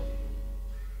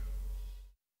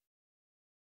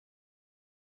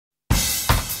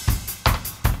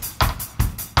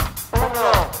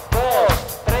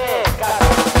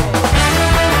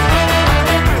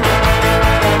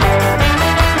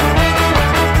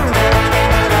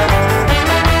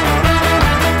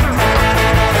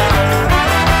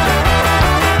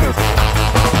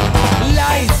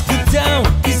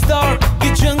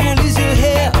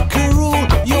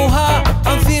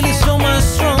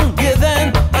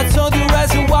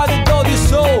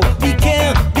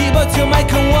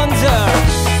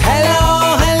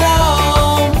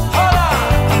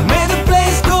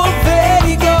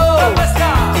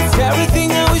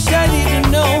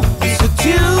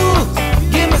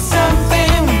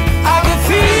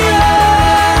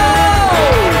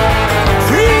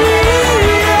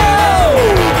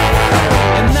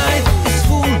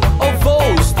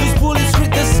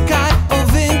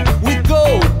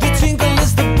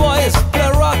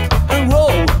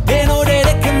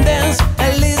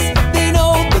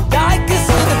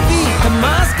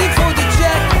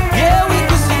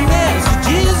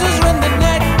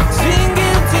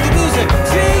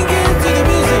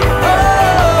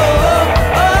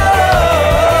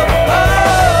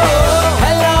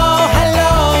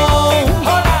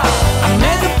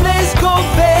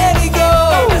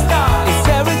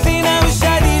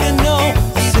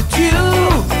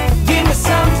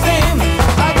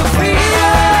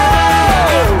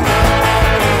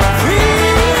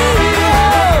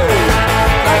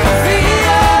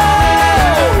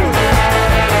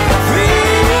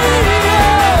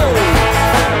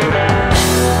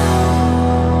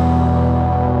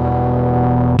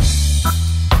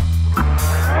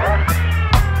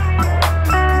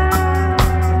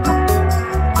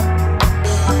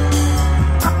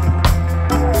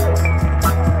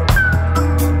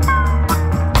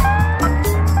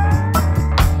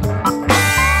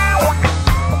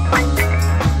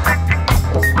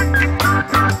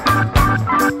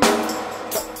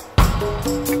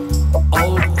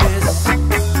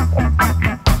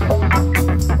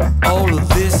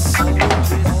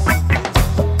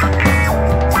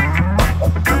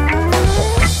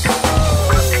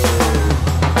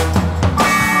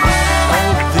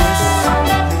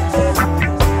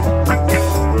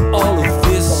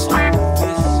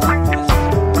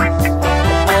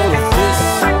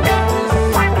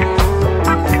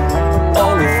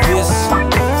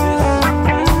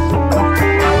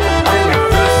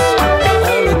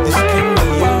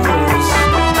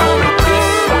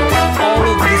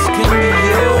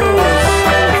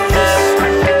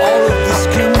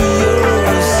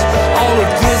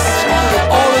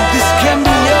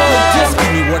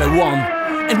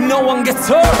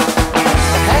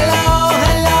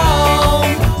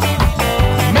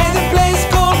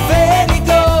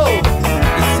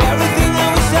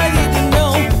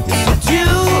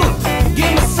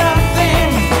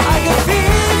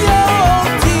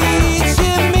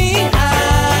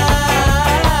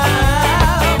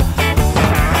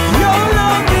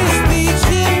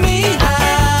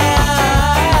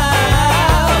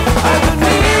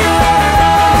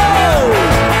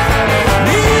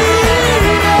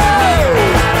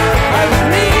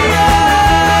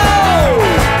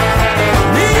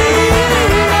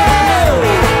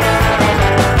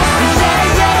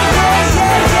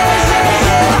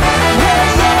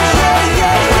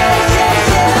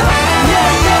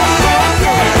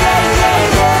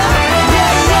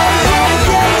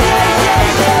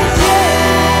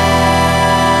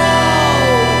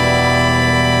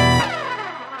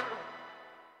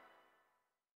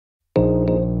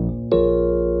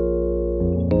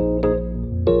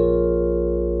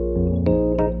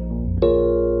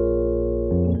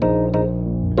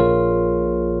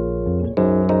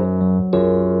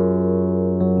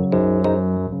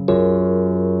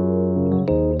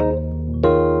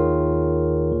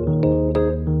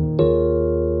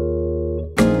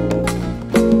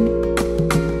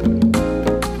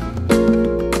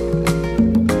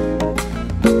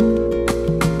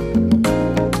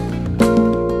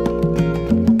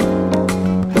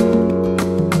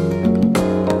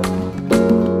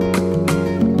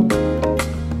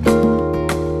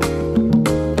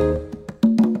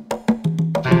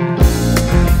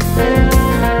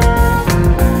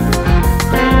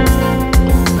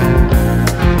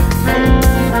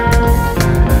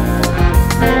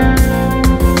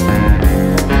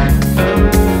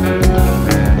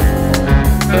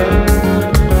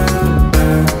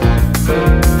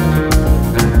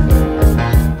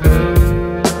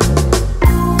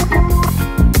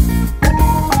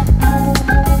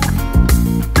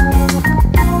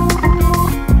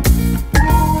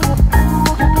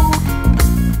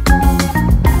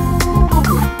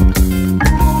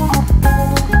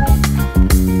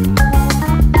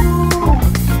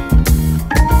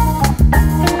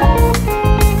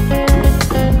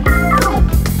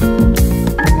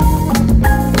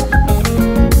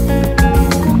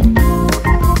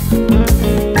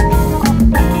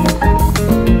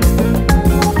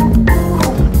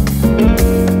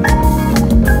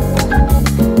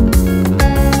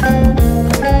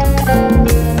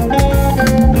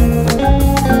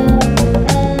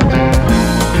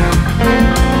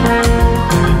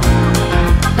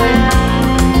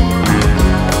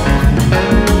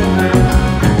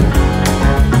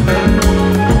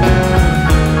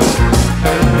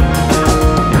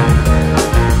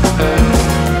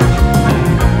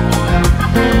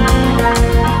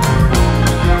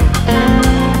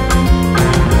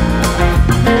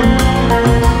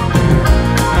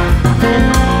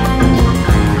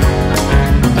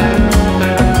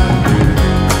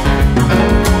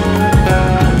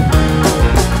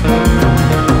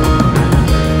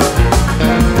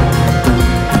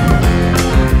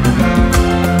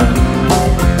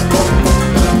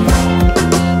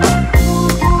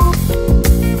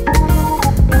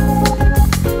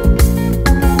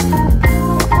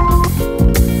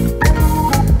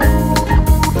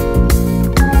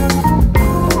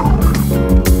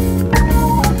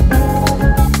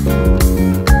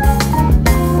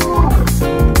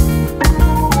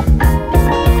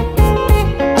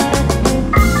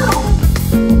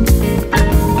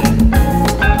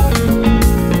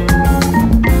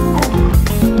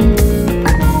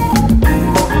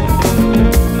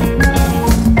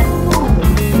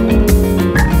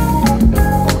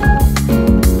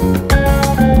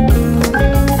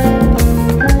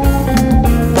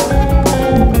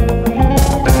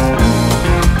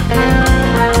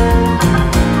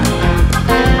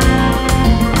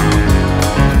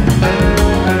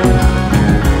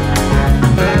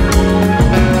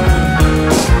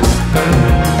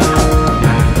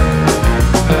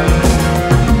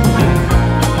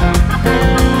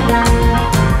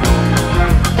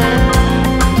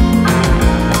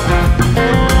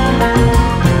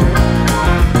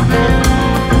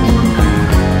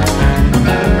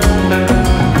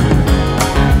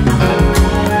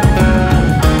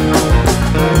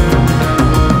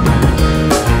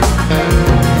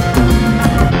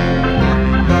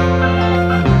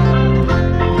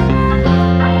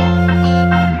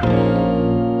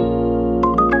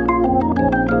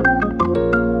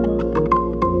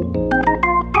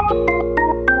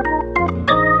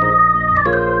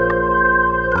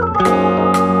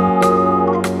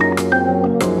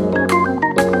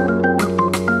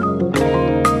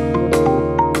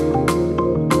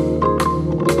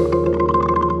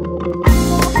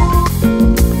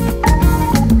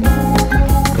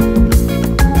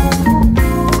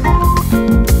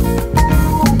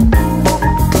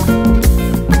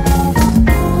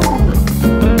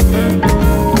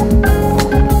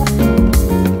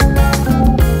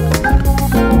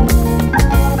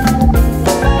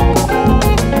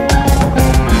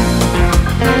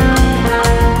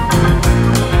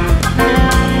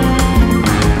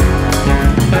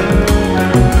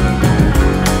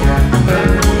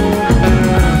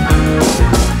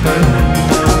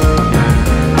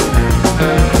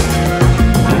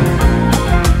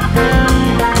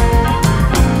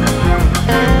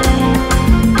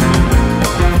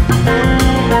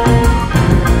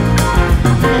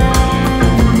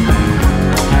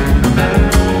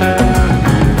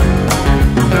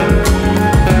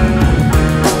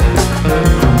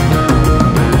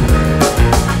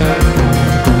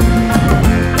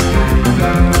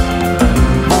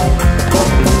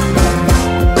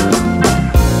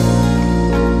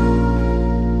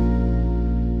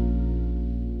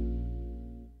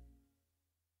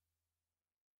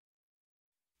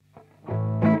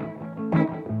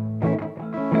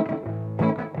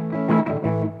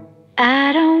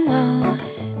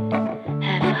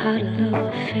 about love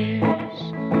affairs.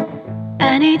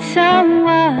 I need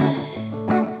someone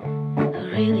who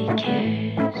really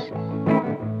cares.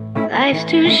 Life's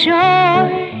too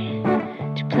short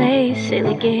to play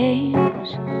silly games.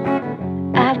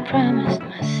 I promised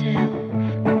myself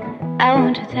I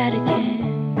won't do that again.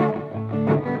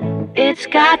 It's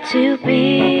got to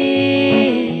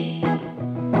be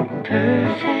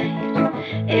perfect.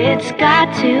 It's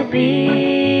got to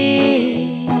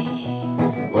be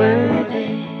worth it.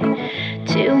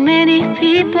 Too many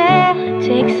people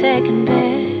take second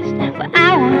best, but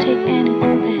I won't take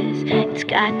anything less. It's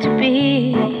got to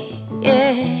be,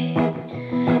 yeah,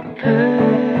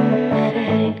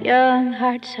 perfect. Young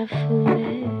hearts are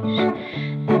foolish,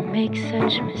 they make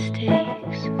such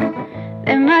mistakes.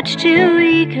 They're much too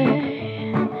eager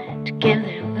to give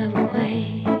their love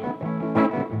away.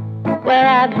 Well,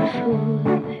 I've been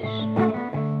foolish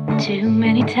too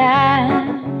many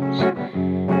times.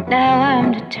 Now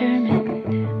I'm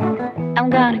determined, I'm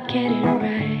gonna get it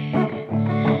right.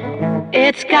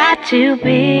 It's got to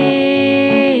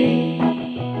be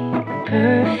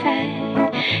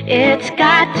perfect. It's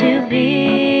got to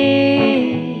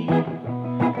be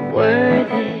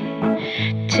worth it.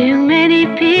 Too many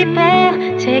people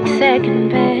take second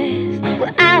best.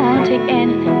 Well, I won't take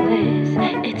anything less.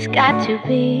 It's got to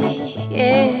be,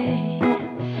 yeah,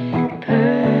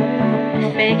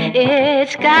 perfect.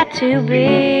 It's got to be,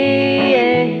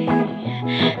 yeah,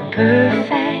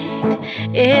 perfect.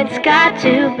 It's got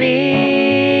to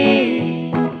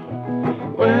be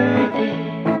worth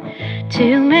it.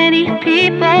 Too many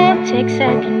people take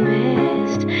second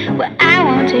best. Well, I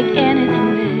won't take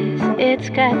anything less. It's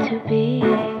got to be,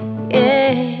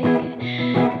 yeah,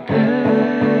 perfect.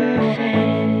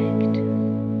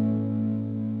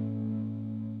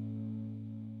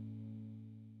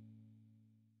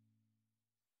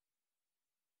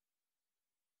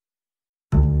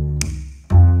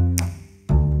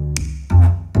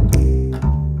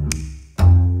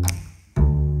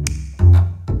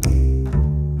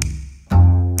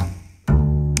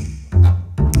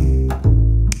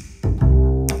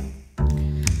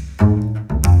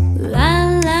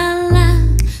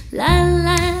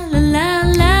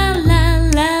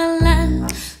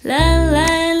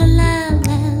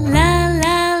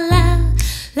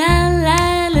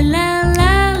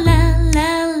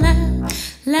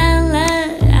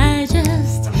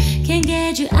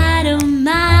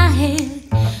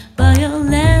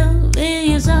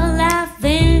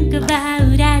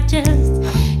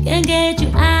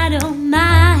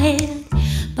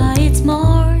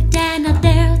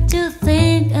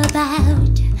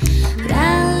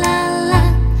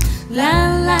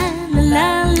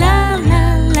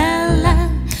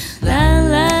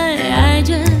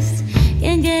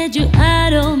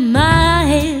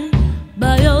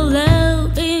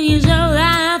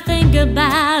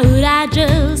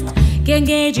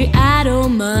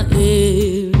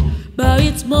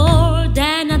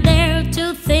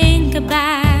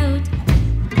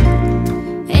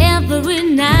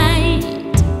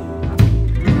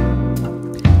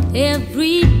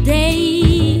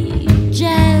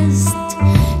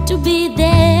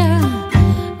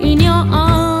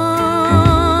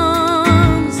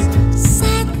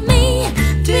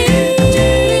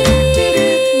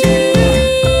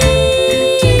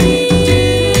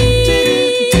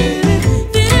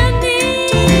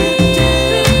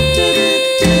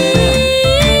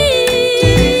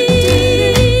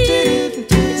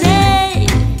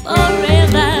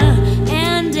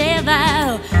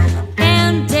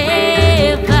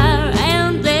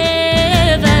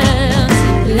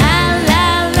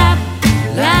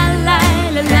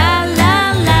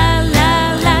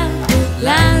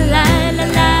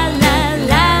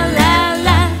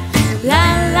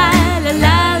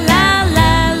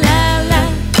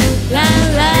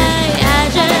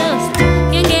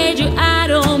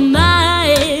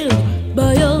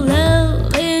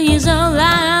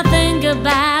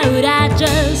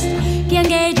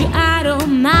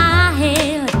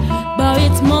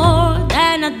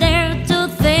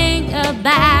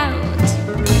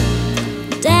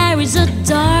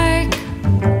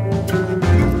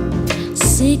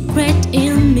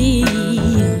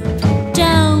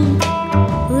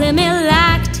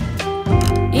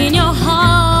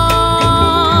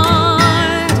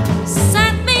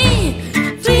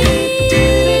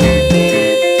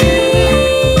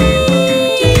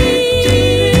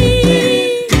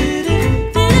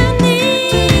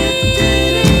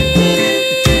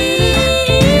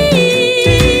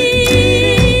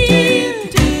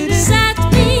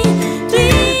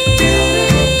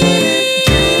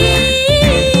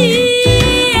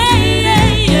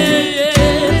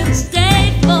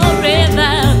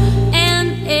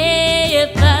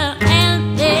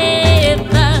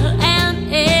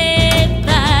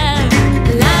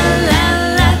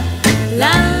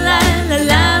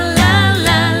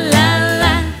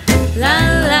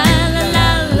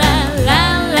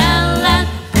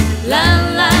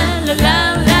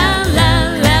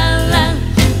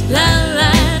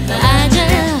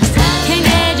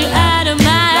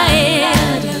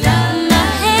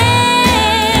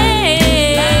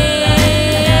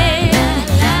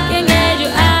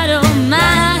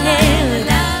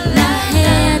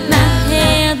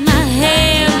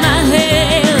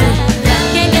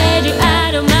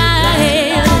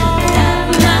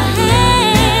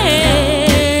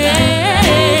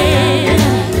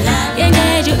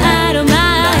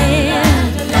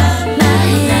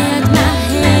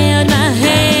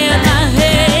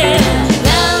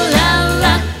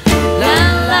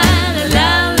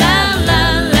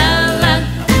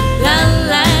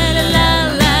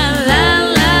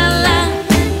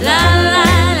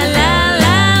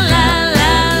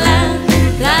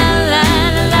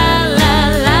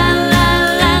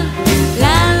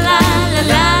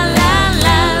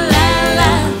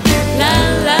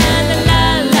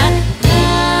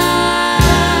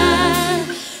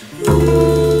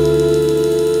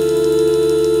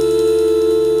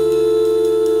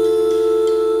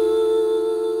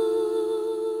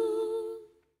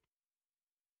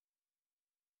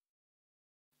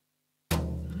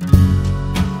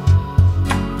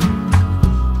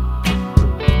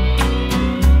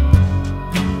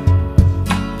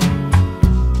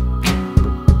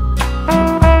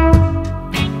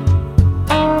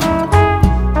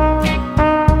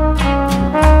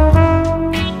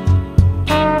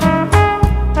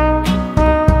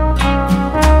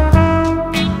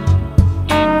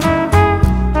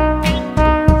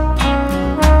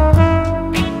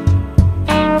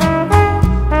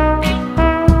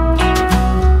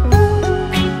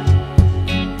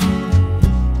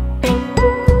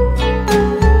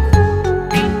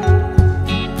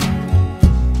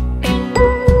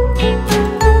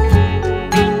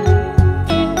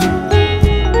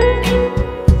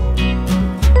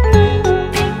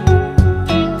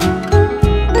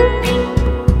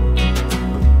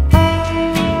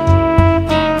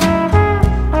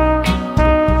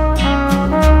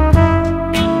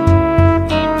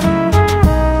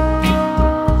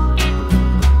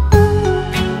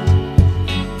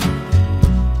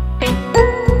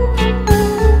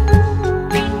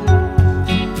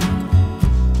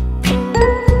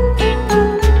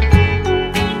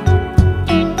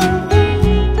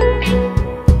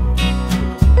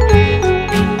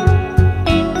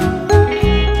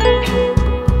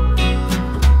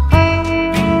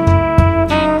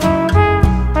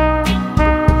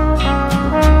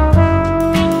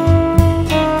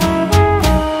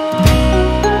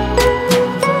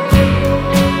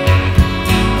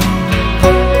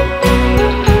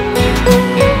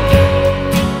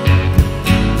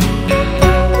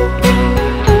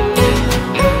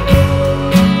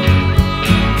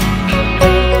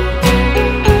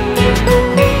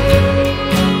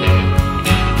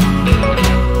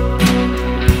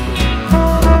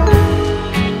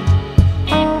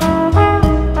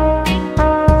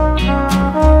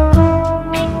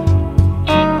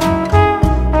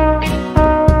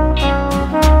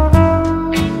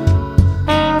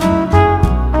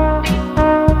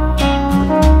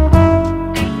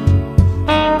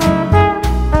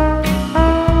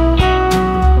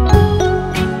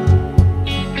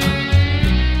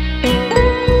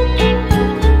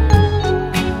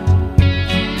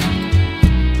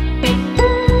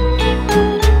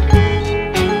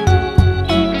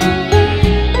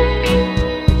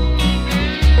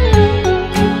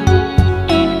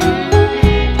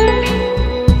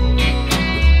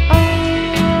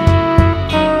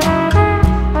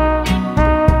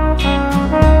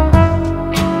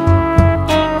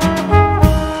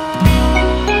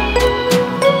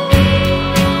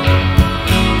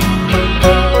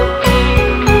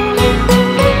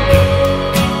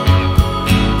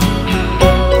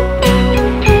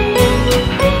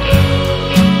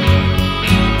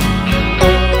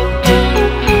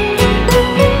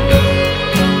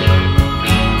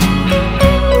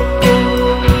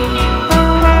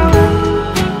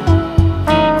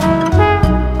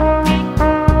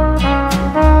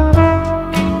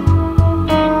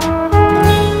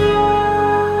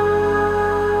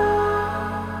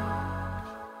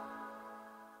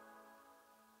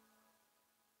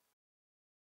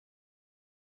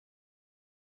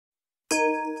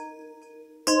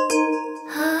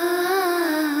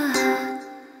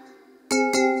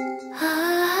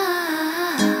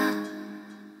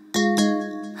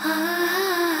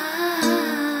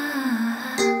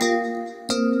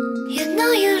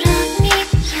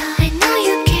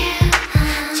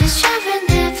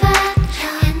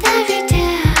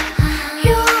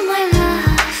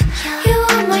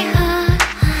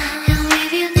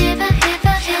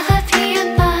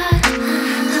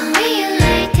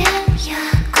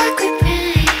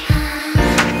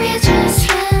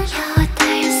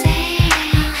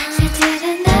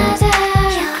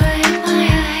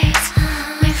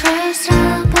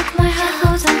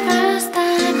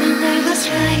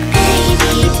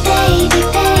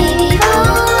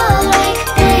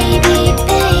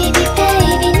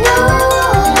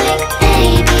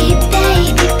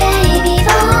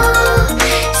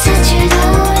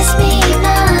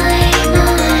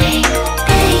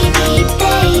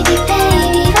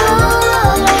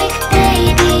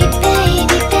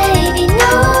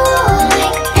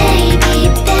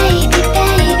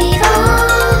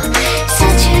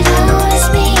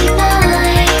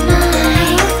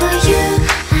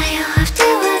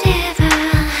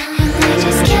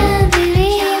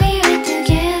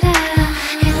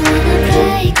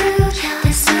 I could,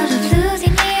 the sort of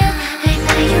losing it. I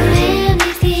buy you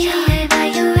anything, I buy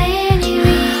you any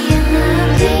real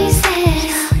love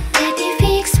pieces. That you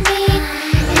fix me,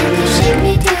 and you shake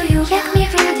me till you wake me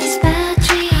from this bad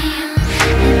dream.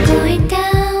 I'm going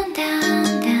down, down,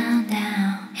 down,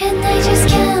 down, and I just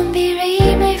can't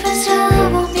believe my first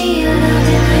love won't be your love.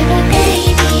 And I'm like,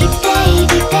 baby,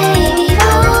 baby, baby,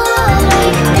 oh,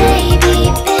 like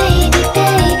baby, baby,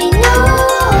 baby, no,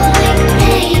 like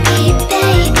baby,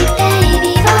 baby,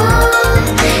 baby, oh,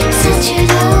 such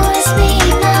you'd always be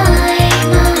mine.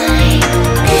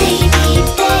 Baby,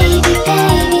 baby,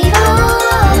 baby, oh,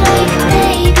 like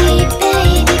baby,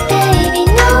 baby, baby,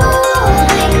 no,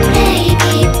 like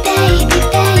baby, baby,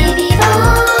 baby,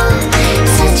 oh,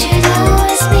 such you'd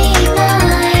always be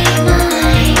mine.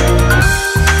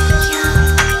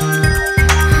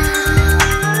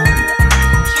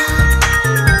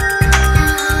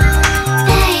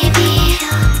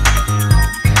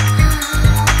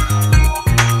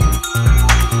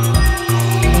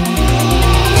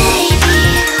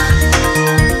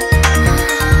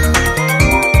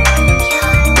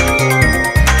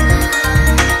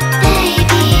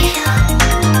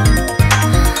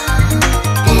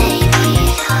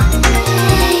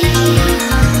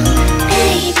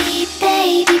 Baby,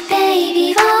 baby,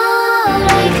 baby, oh,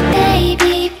 like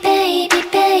baby, baby,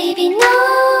 baby, no,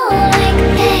 like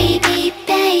baby,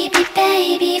 baby,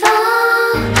 baby,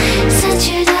 oh, such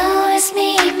you'd always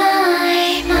be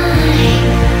mine.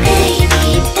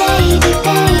 Baby, baby,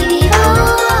 baby,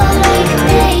 oh, like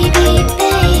baby,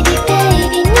 baby,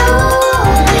 baby, no,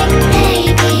 like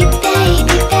baby,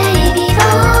 baby, baby,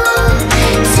 oh,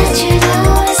 such you'd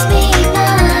always be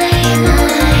mine.